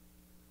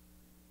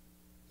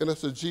 and I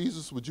said,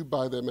 Jesus, would you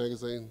buy that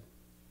magazine?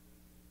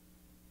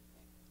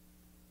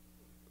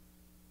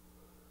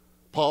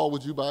 Paul,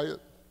 would you buy it?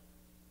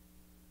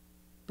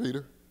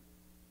 Peter?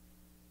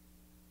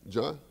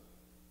 John?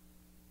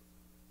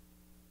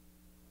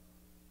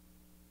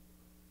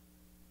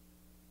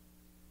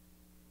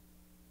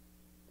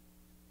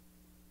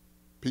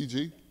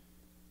 PG?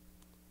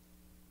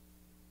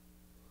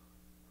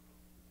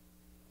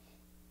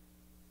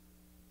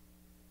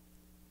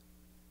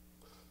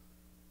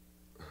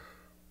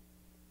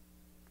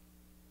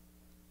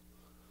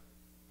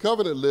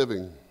 Covenant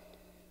living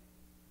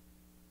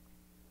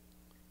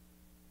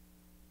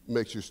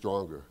makes you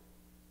stronger.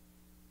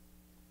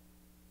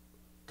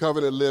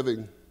 Covenant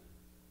living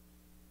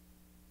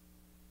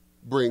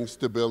brings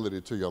stability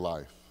to your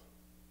life.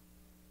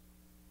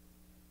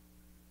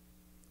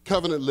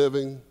 Covenant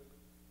living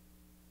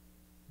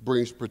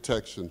brings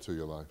protection to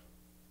your life.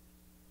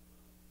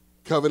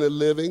 Covenant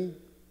living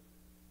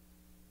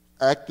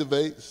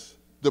activates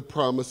the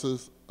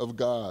promises of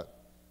God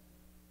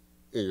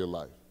in your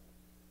life.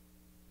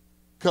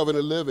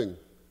 Covenant living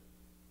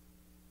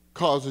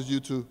causes you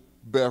to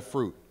bear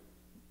fruit.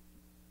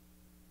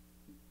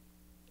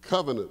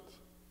 Covenant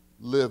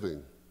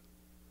living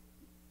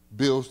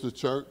builds the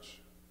church.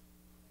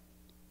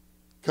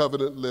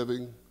 Covenant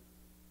living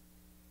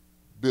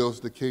builds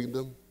the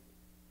kingdom.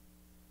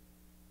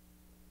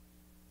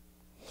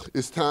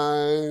 It's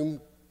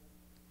time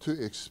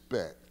to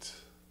expect.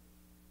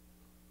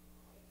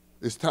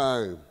 It's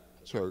time,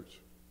 church,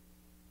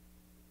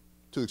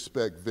 to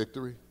expect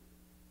victory,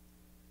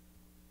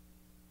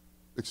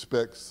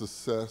 expect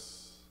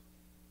success,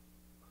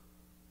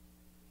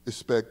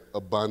 expect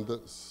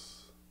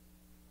abundance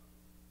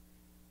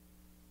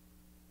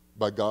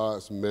by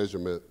God's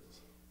measurement,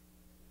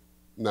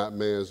 not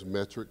man's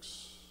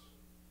metrics.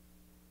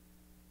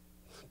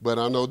 But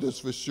I know this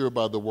for sure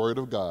by the word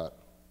of God.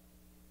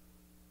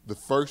 The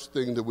first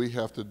thing that we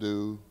have to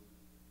do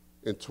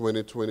in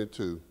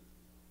 2022,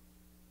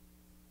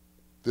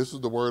 this is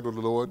the word of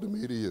the Lord to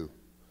me, to you.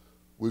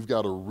 We've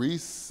got to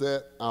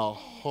reset our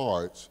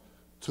hearts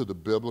to the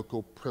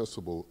biblical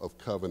principle of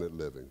covenant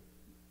living.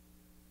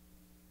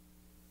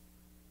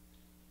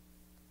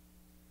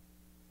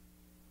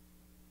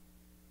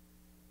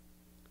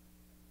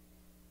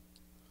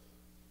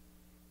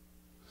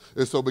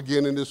 And so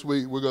beginning this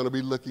week, we're going to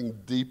be looking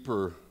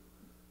deeper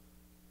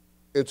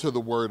into the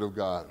Word of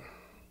God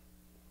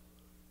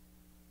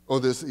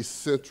on this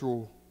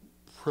essential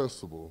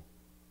principle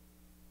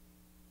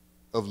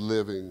of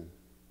living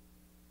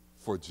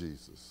for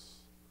Jesus.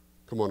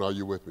 Come on, are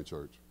you with me,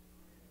 church?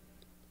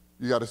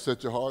 You got to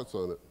set your hearts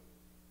on it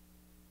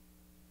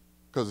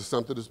because it's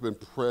something that's been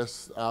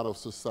pressed out of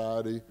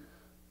society,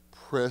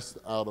 pressed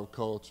out of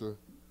culture,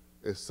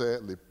 and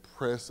sadly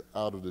pressed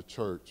out of the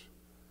church.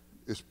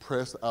 It's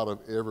pressed out of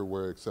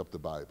everywhere except the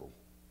Bible.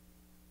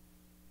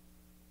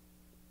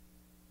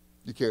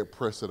 You can't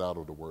press it out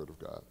of the Word of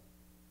God.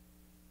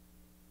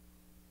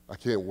 I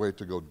can't wait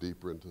to go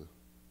deeper into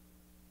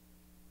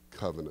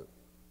covenant.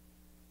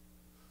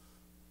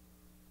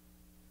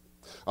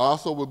 I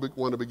also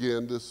want to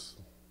begin this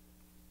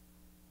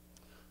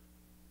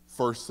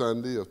first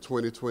Sunday of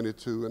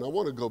 2022, and I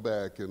want to go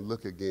back and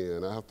look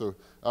again.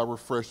 I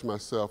refresh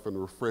myself and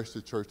refresh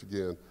the church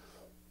again.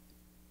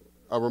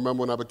 I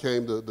remember when I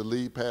became the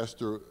lead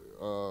pastor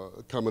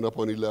coming up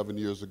on 11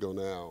 years ago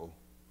now,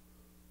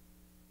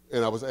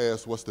 and I was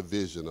asked, what's the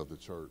vision of the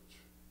church?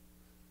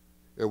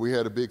 And we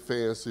had a big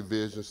fancy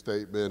vision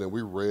statement, and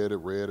we read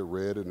it,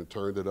 and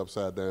turned it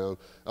upside down.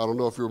 I don't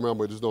know if you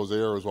remember, there's those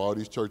eras where all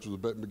these churches were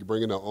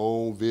bringing their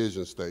own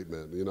vision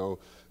statement, you know,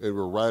 and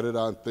we'll write it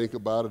out and think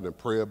about it and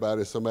pray about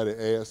it. Somebody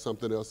adds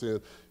something else in.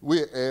 We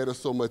had added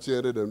so much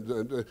in it,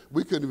 and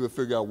we couldn't even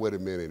figure out what it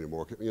meant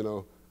anymore, you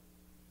know.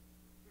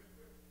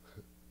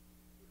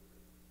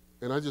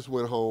 And I just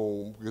went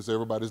home because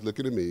everybody's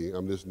looking at me.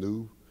 I'm this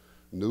new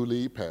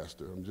lead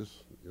pastor. I'm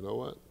just, you know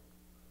what?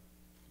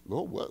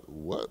 Lord,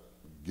 what?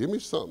 Give me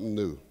something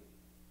new.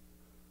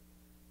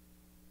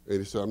 And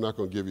he said, I'm not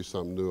going to give you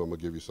something new. I'm going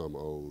to give you something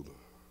old.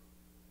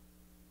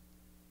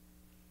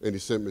 And he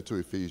sent me to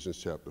Ephesians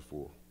chapter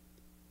 4.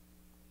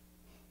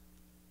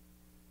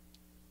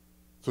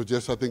 So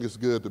Jess, I think it's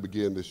good to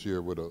begin this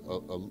year with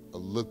a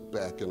look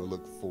back and a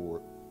look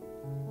forward.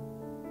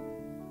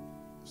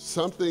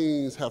 Some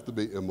things have to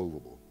be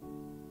immovable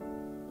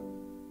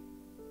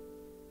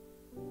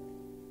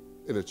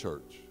in a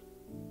church.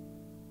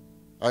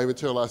 I even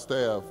tell our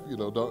staff, you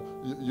know,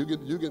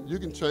 you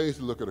can change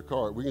the look of the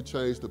car. We can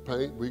change the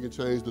paint. We can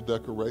change the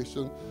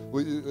decoration.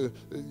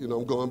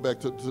 I'm going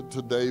back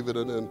to David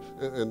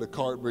and the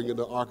cart bringing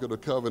the Ark of the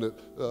Covenant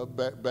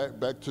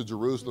back to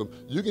Jerusalem.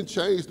 You can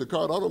change the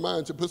cart. I don't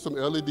mind to put some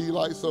LED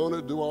lights on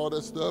it, do all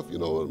that stuff, you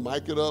know,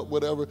 mic it up,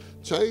 whatever.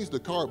 Change the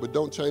cart, but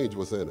don't change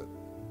what's in it.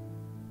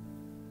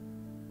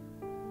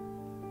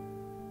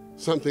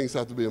 Some things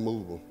have to be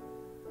immovable.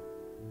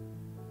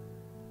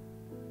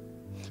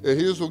 And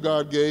here's what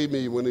God gave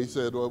me when he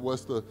said, well,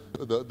 what's the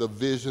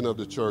vision of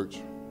the church?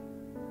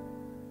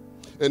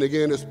 And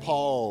again, it's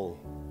Paul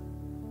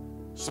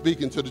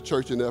speaking to the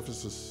church in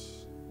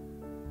Ephesus.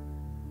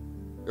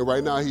 And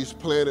right now he's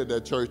planted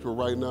that church, but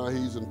right now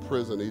he's in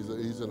prison.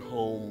 He's in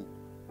home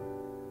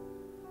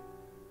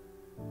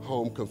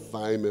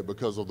confinement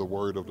because of the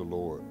word of the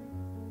Lord.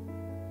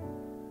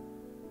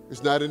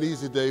 It's not an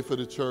easy day for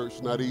the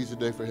church, not an easy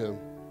day for him.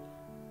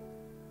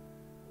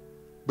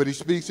 But he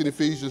speaks in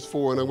Ephesians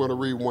 4, and I'm going to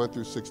read 1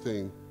 through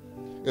 16.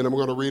 And I'm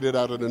going to read it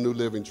out of the New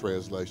Living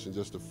Translation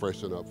just to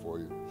freshen up for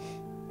you.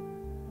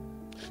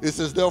 It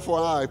says, therefore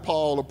I,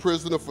 Paul, a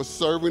prisoner for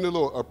serving the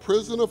Lord,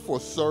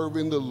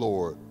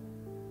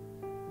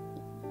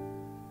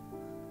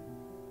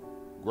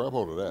 grab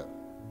hold of that,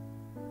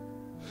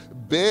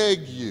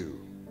 beg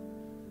you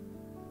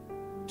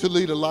to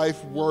lead a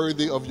life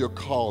worthy of your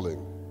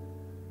calling.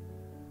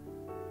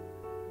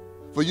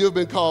 For you have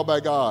been called by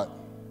God.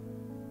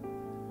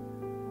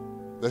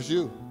 That's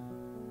you.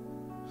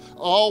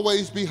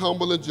 Always be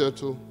humble and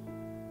gentle.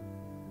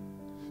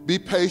 Be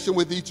patient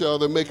with each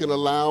other, making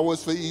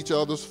allowance for each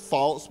other's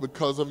faults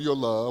because of your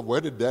love. Where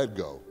did that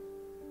go?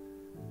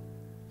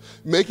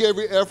 Make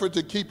every effort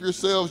to keep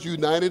yourselves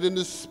united in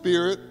the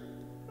Spirit,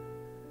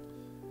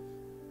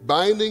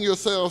 binding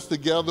yourselves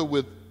together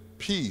with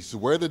peace.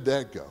 Where did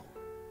that go?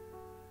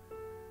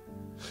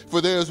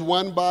 For there is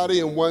one body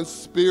and one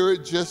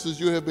spirit, just as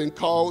you have been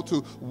called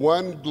to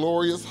one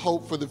glorious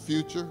hope for the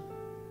future.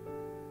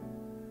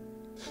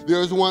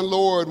 There is one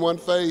Lord, one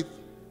faith,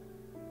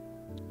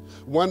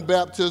 one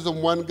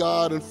baptism, one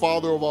God and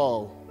Father of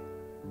all,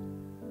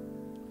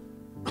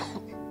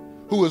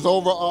 who is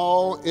over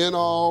all, in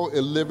all,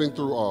 and living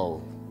through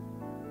all.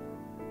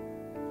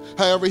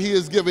 However, he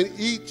has given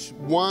each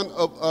one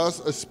of us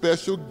a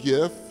special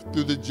gift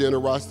through the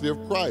generosity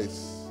of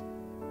Christ.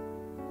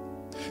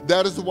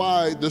 That is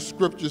why the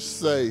scriptures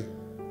say,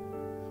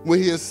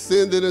 when he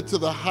ascended into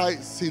the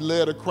heights, he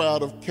led a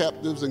crowd of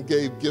captives and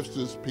gave gifts to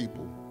his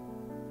people.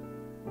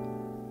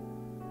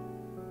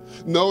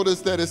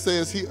 Notice that it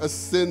says he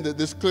ascended.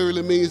 This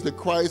clearly means that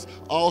Christ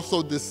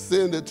also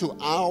descended to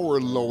our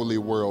lowly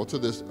world, to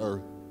this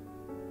earth.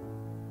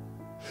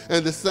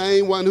 And the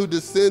same one who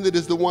descended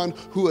is the one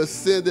who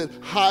ascended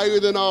higher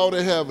than all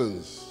the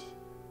heavens,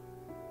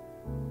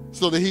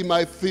 so that he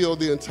might fill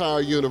the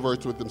entire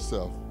universe with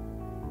himself.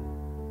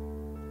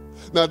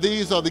 Now,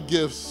 these are the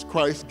gifts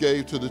Christ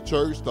gave to the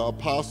church: the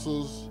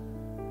apostles,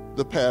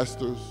 the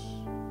pastors,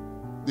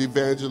 the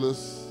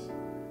evangelists,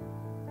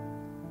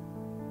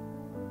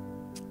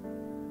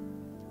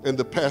 and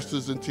the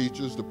pastors and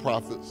teachers, the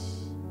prophets.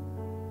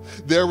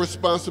 Their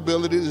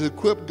responsibility is to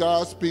equip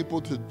God's people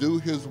to do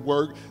his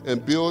work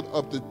and build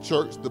up the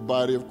church, the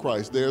body of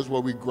Christ. There's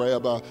where we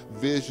grab our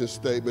vision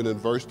statement in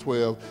verse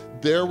 12.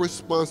 Their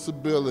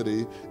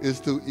responsibility is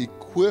to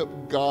equip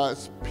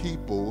God's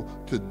people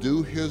to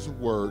do his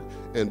work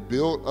and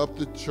build up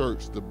the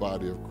church, the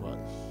body of Christ.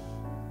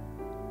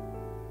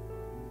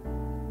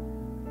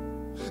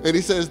 And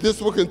he says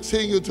this will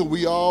continue till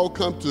we all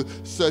come to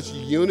such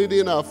unity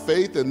in our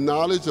faith and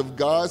knowledge of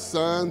God's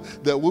Son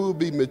that we will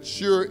be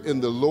mature in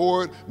the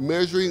Lord,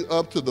 measuring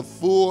up to the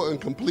full and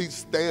complete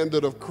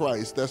standard of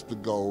Christ. That's the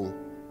goal.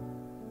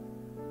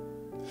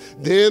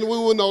 Then we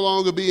will no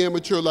longer be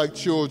immature like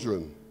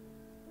children.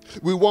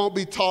 We won't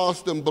be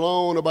tossed and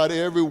blown about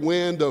every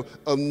wind of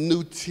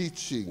new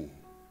teaching.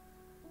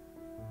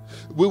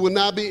 We will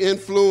not be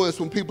influenced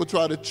when people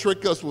try to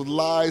trick us with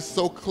lies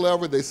so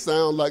clever they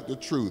sound like the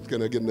truth.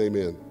 Can I get an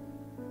amen?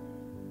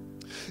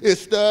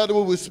 Instead,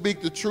 we will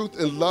speak the truth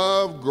in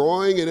love,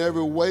 growing in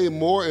every way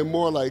more and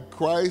more like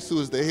Christ,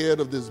 who is the head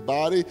of this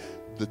body,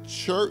 the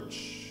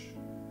church.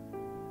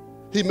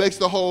 He makes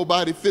the whole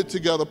body fit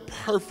together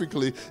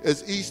perfectly.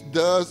 As each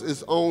does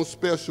its own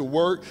special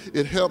work,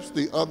 it helps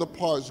the other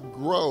parts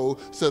grow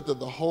so that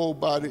the whole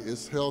body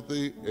is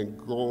healthy and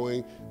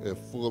growing and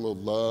full of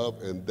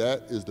love. And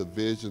that is the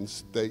vision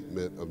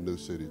statement of New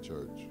City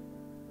Church.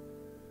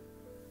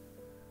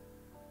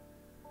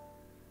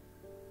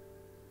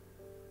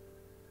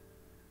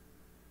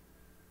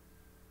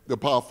 The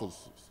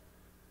apostles,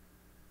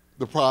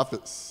 the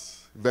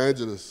prophets,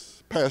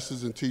 evangelists,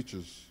 pastors, and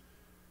teachers.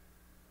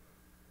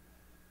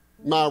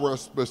 My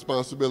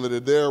responsibility,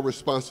 their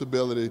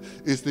responsibility,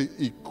 is to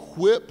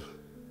equip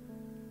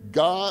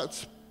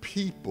God's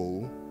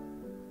people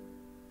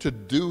to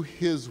do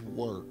his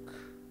work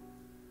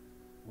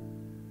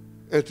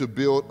and to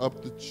build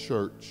up the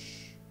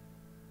church,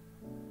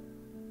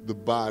 the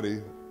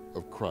body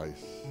of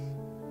Christ.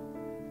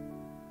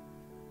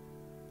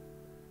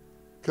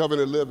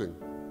 Covenant living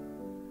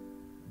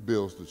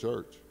builds the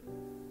church.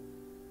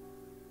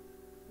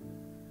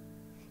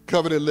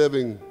 Covenant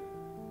living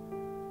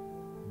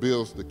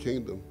builds the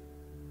kingdom.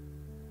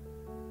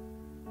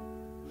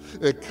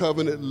 And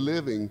covenant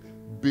living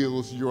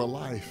builds your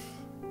life.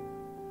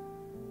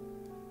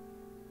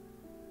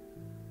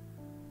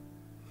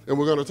 And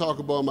we're going to talk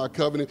about my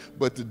covenant,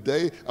 but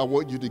today I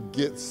want you to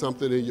get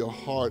something in your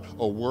heart,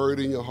 a word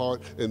in your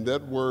heart, and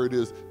that word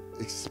is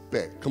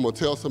expect. Come on,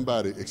 tell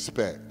somebody,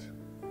 expect.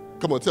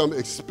 Come on, tell them,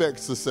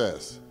 expect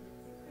success.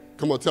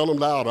 Come on, tell them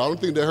louder. I don't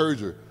think they heard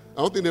you.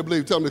 I don't think they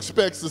believe. Tell them,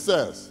 expect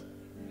success.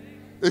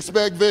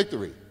 Expect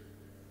victory.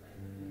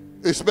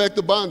 Expect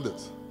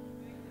abundance.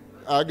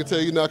 I can tell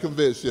you're not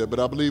convinced yet,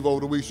 but I believe over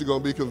the weeks you're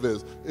going to be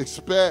convinced.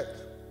 Expect.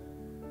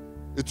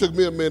 It took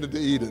me a minute to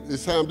eat it.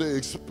 It's time to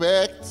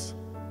expect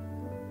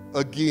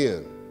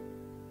again.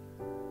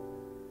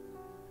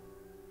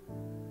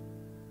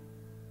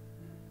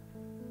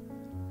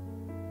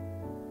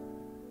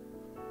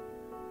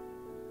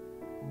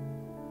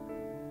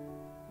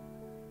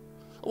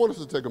 I want us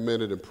to take a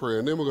minute in prayer,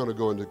 and then we're going to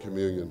go into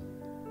communion.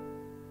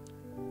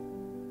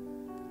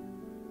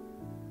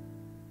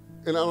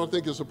 And I don't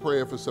think it's a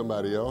prayer for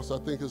somebody else. I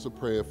think it's a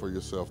prayer for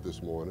yourself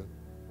this morning.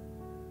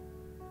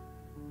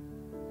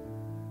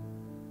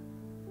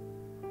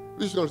 We're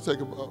just going to take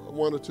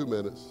 1 or 2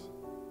 minutes.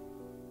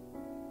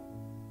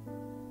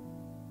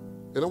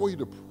 And I want you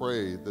to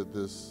pray that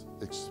this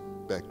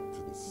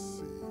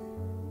expectancy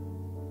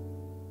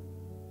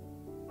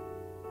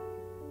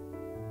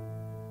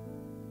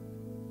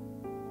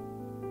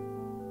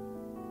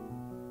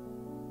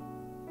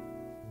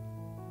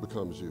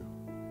becomes you.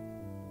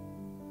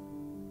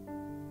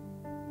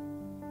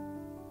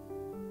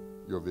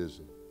 Your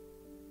vision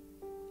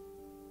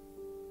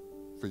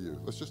for you.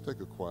 Let's just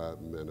take a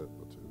quiet minute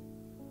or two.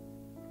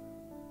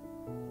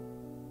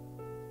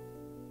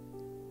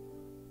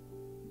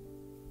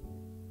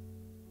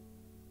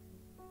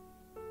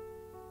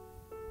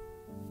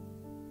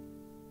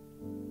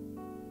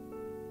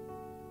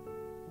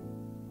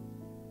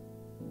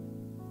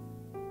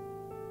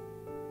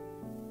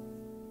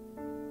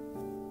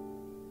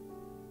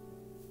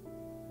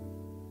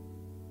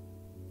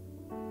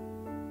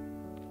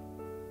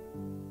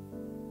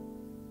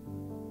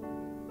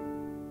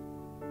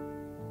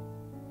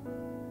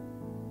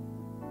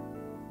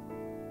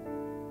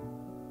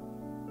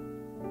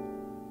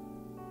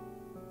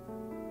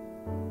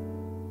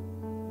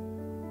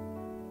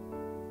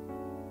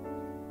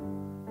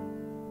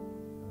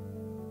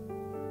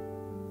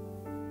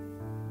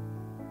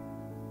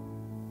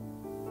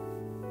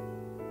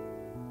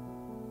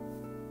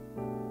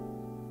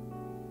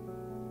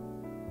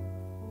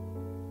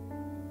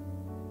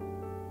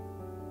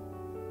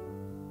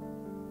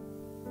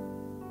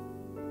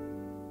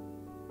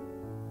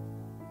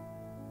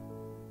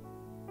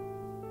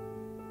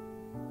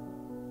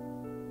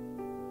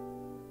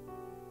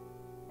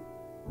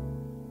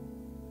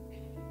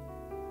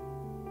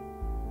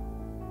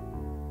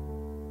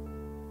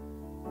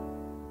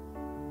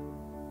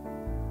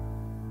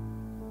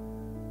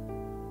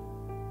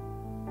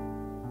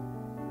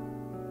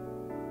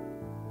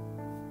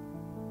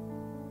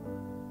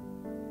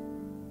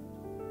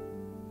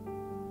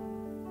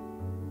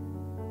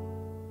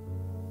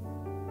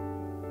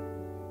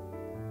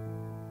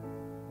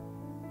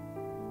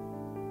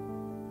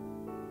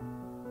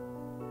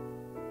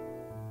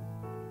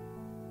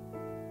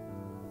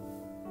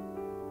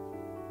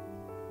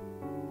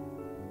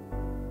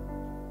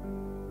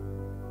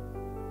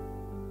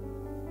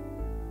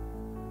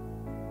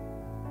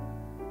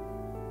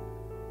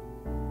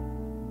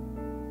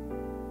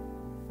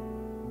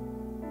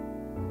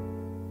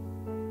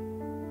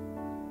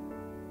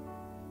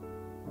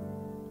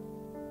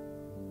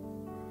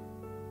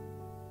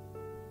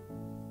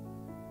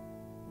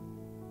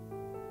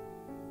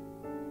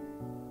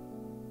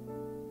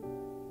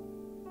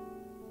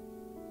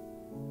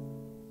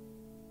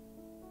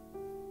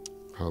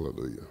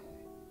 Hallelujah.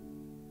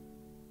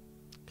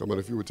 Come on,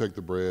 if you would take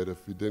the bread. If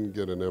you didn't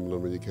get an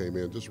emblem when you came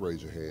in, just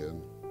raise your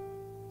hand.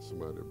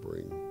 Somebody to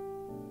bring.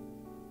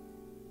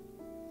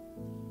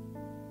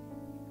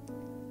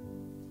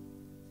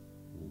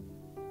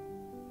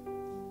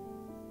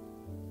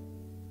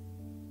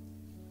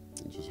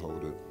 And just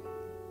hold it.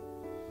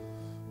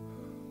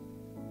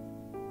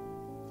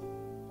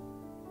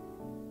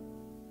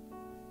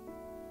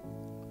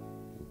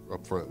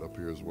 Up front and up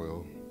here as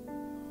well.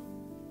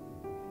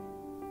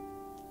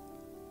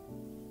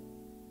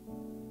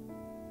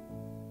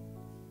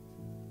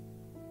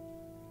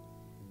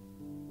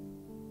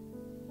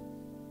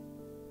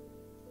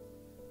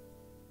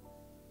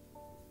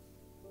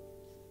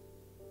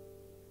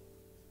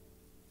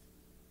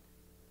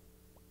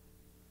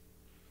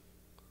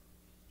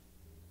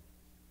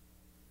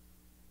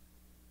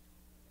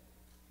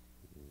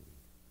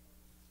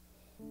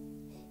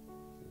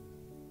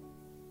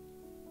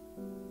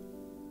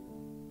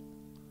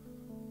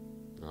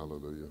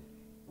 Hallelujah.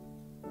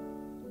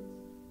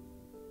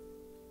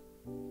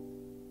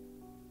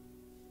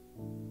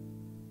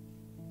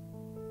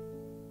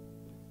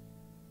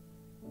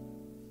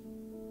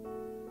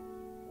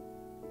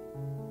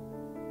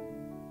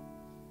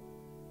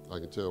 I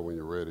can tell when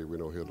you're ready. We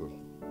don't hear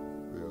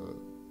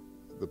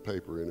the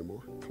paper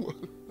anymore. Come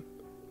on.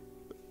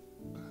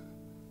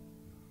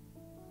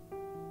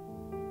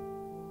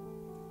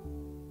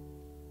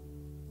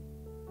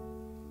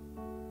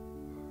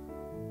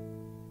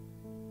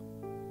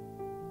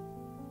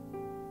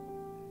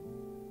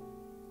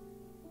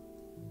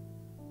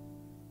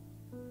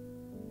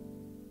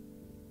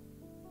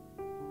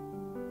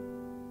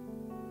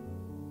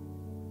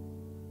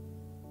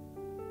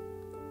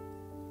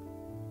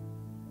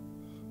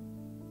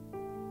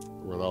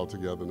 We're all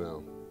together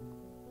now.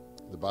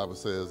 The Bible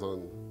says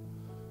on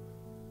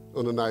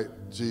the night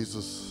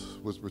Jesus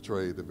was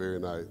betrayed, the very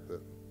night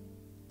that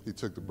he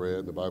took the bread,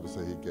 and the Bible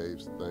said he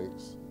gave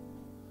thanks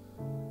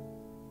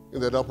in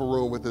that upper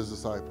room with his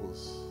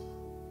disciples.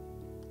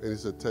 And he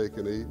said, take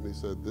and eat. And he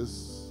said,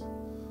 this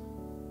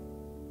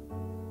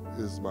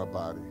is my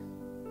body,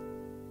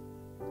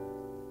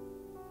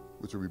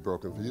 which will be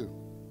broken for you.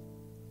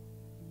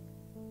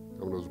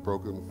 And when it was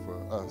broken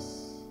for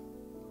us,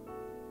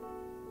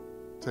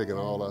 taking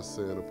all our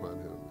sin upon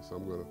him.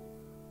 So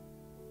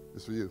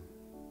it's for you.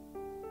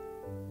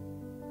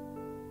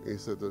 And he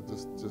said,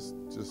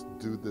 just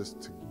do this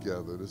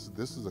together.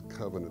 This is a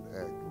covenant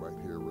act right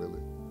here, really.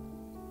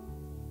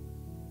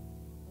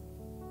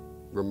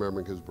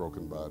 Remembering his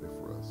broken body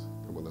for us.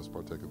 Come on, let's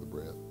partake of the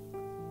bread.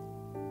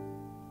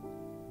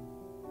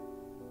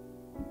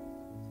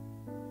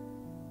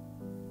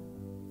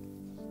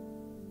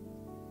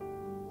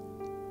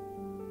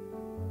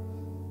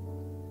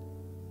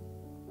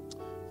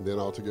 And then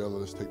all together,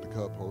 let's take the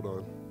cup. Hold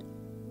on.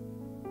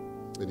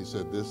 And he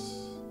said,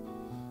 this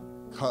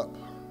cup,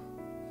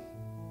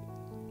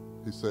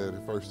 he said,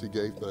 first he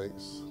gave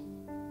thanks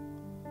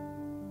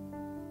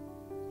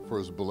for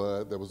his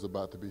blood that was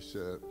about to be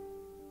shed.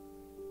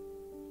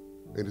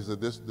 And he said,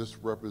 this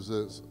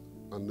represents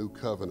a new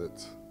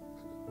covenant.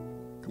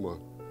 Come on.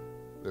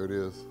 There it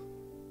is.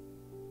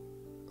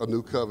 A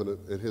new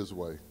covenant in his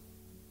way.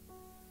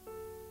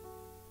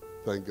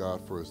 Thank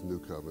God for his new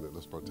covenant.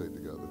 Let's partake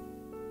together.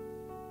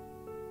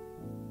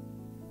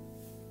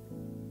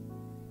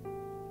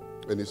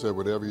 And he said,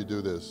 whenever you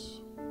do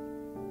this,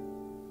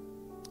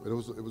 and it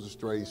was a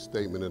strange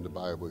statement in the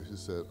Bible. He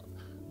said,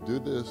 do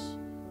this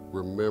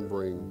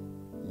remembering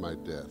my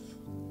death.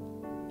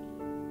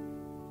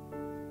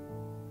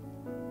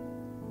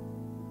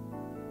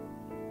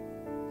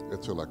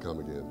 Until I come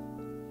again.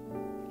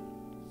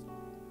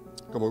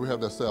 Come on, we have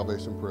that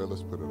salvation prayer.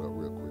 Let's put it up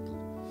real quickly.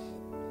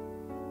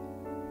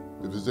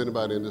 If there's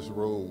anybody in this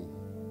room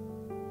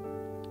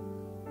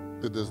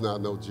that does not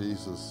know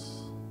Jesus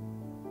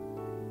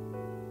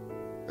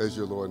as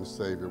your Lord and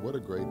Savior, what a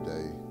great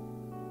day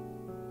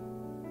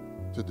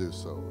to do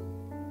so.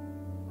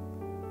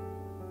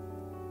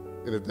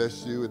 And if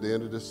that's you at the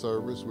end of this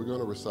service, we're going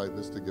to recite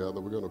this together.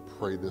 We're going to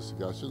pray this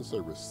together. I shouldn't say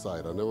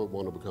recite. I never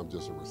want to become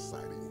just a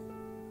reciting.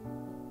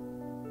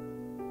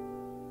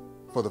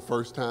 For the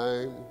first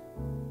time,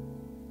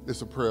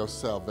 it's a prayer of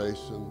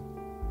salvation.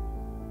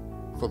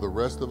 For the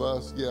rest of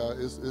us, yeah,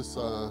 it's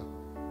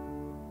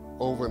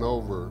over and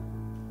over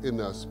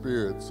in our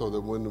spirit, so that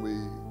when we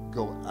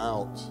go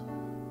out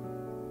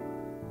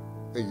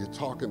and you're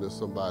talking to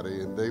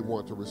somebody and they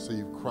want to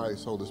receive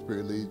Christ, Holy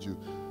Spirit leads you,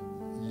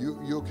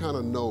 you'll kind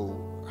of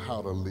know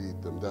how to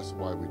lead them. That's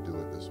why we do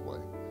it this way.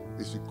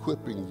 It's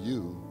equipping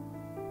you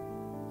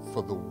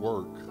for the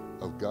work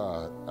of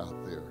God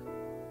out there.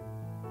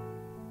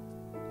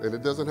 And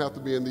it doesn't have to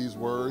be in these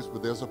words,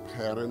 but there's a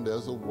pattern,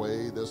 there's a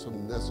way, there's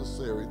some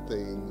necessary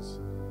things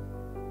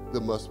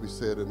that must be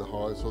said in the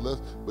heart. So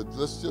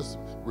let's just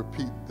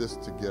repeat this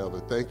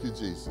together. Thank you,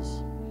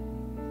 Jesus,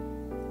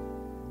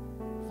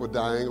 for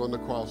dying on the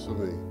cross for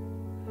me.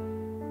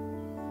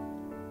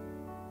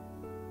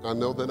 I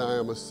know that I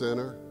am a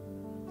sinner,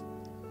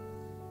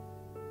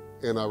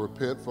 and I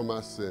repent for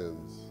my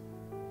sins.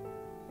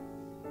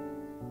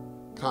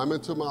 come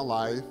into my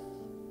life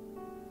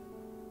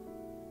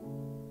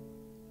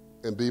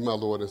and be my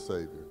Lord and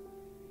Savior.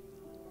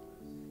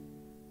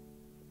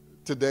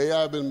 Today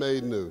I've been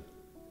made new.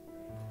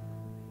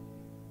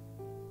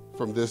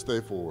 From this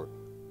day forward,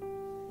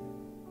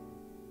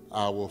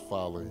 I will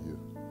follow you.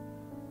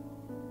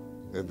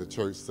 And the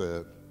church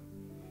said,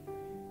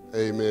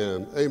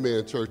 amen.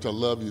 Amen, church. I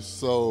love you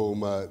so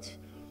much.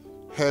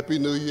 Happy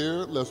New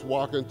Year. Let's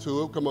walk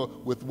into it. Come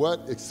on. With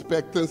what?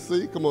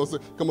 Expectancy. Come on,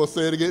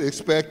 say it again.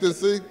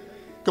 Expectancy.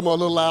 Come on,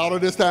 a little louder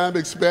this time.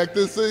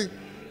 Expectancy.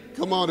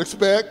 Come on,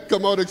 expect.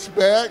 Come on,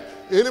 expect.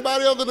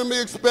 Anybody other than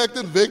me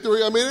expecting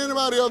victory? I mean,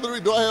 anybody other than me?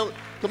 Do I have?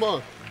 Come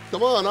on.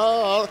 Come on.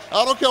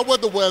 I don't care what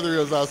the weather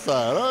is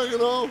outside. You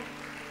know.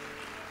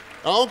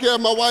 I don't care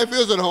if my wife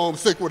is at home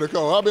sick with a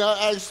cold. I mean,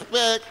 I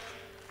expect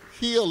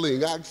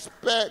healing. I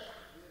expect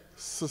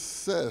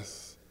success.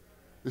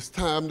 It's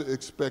time to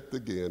expect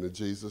again in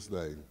Jesus'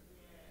 name.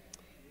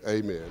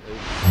 Amen.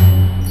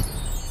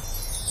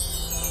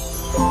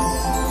 Amen.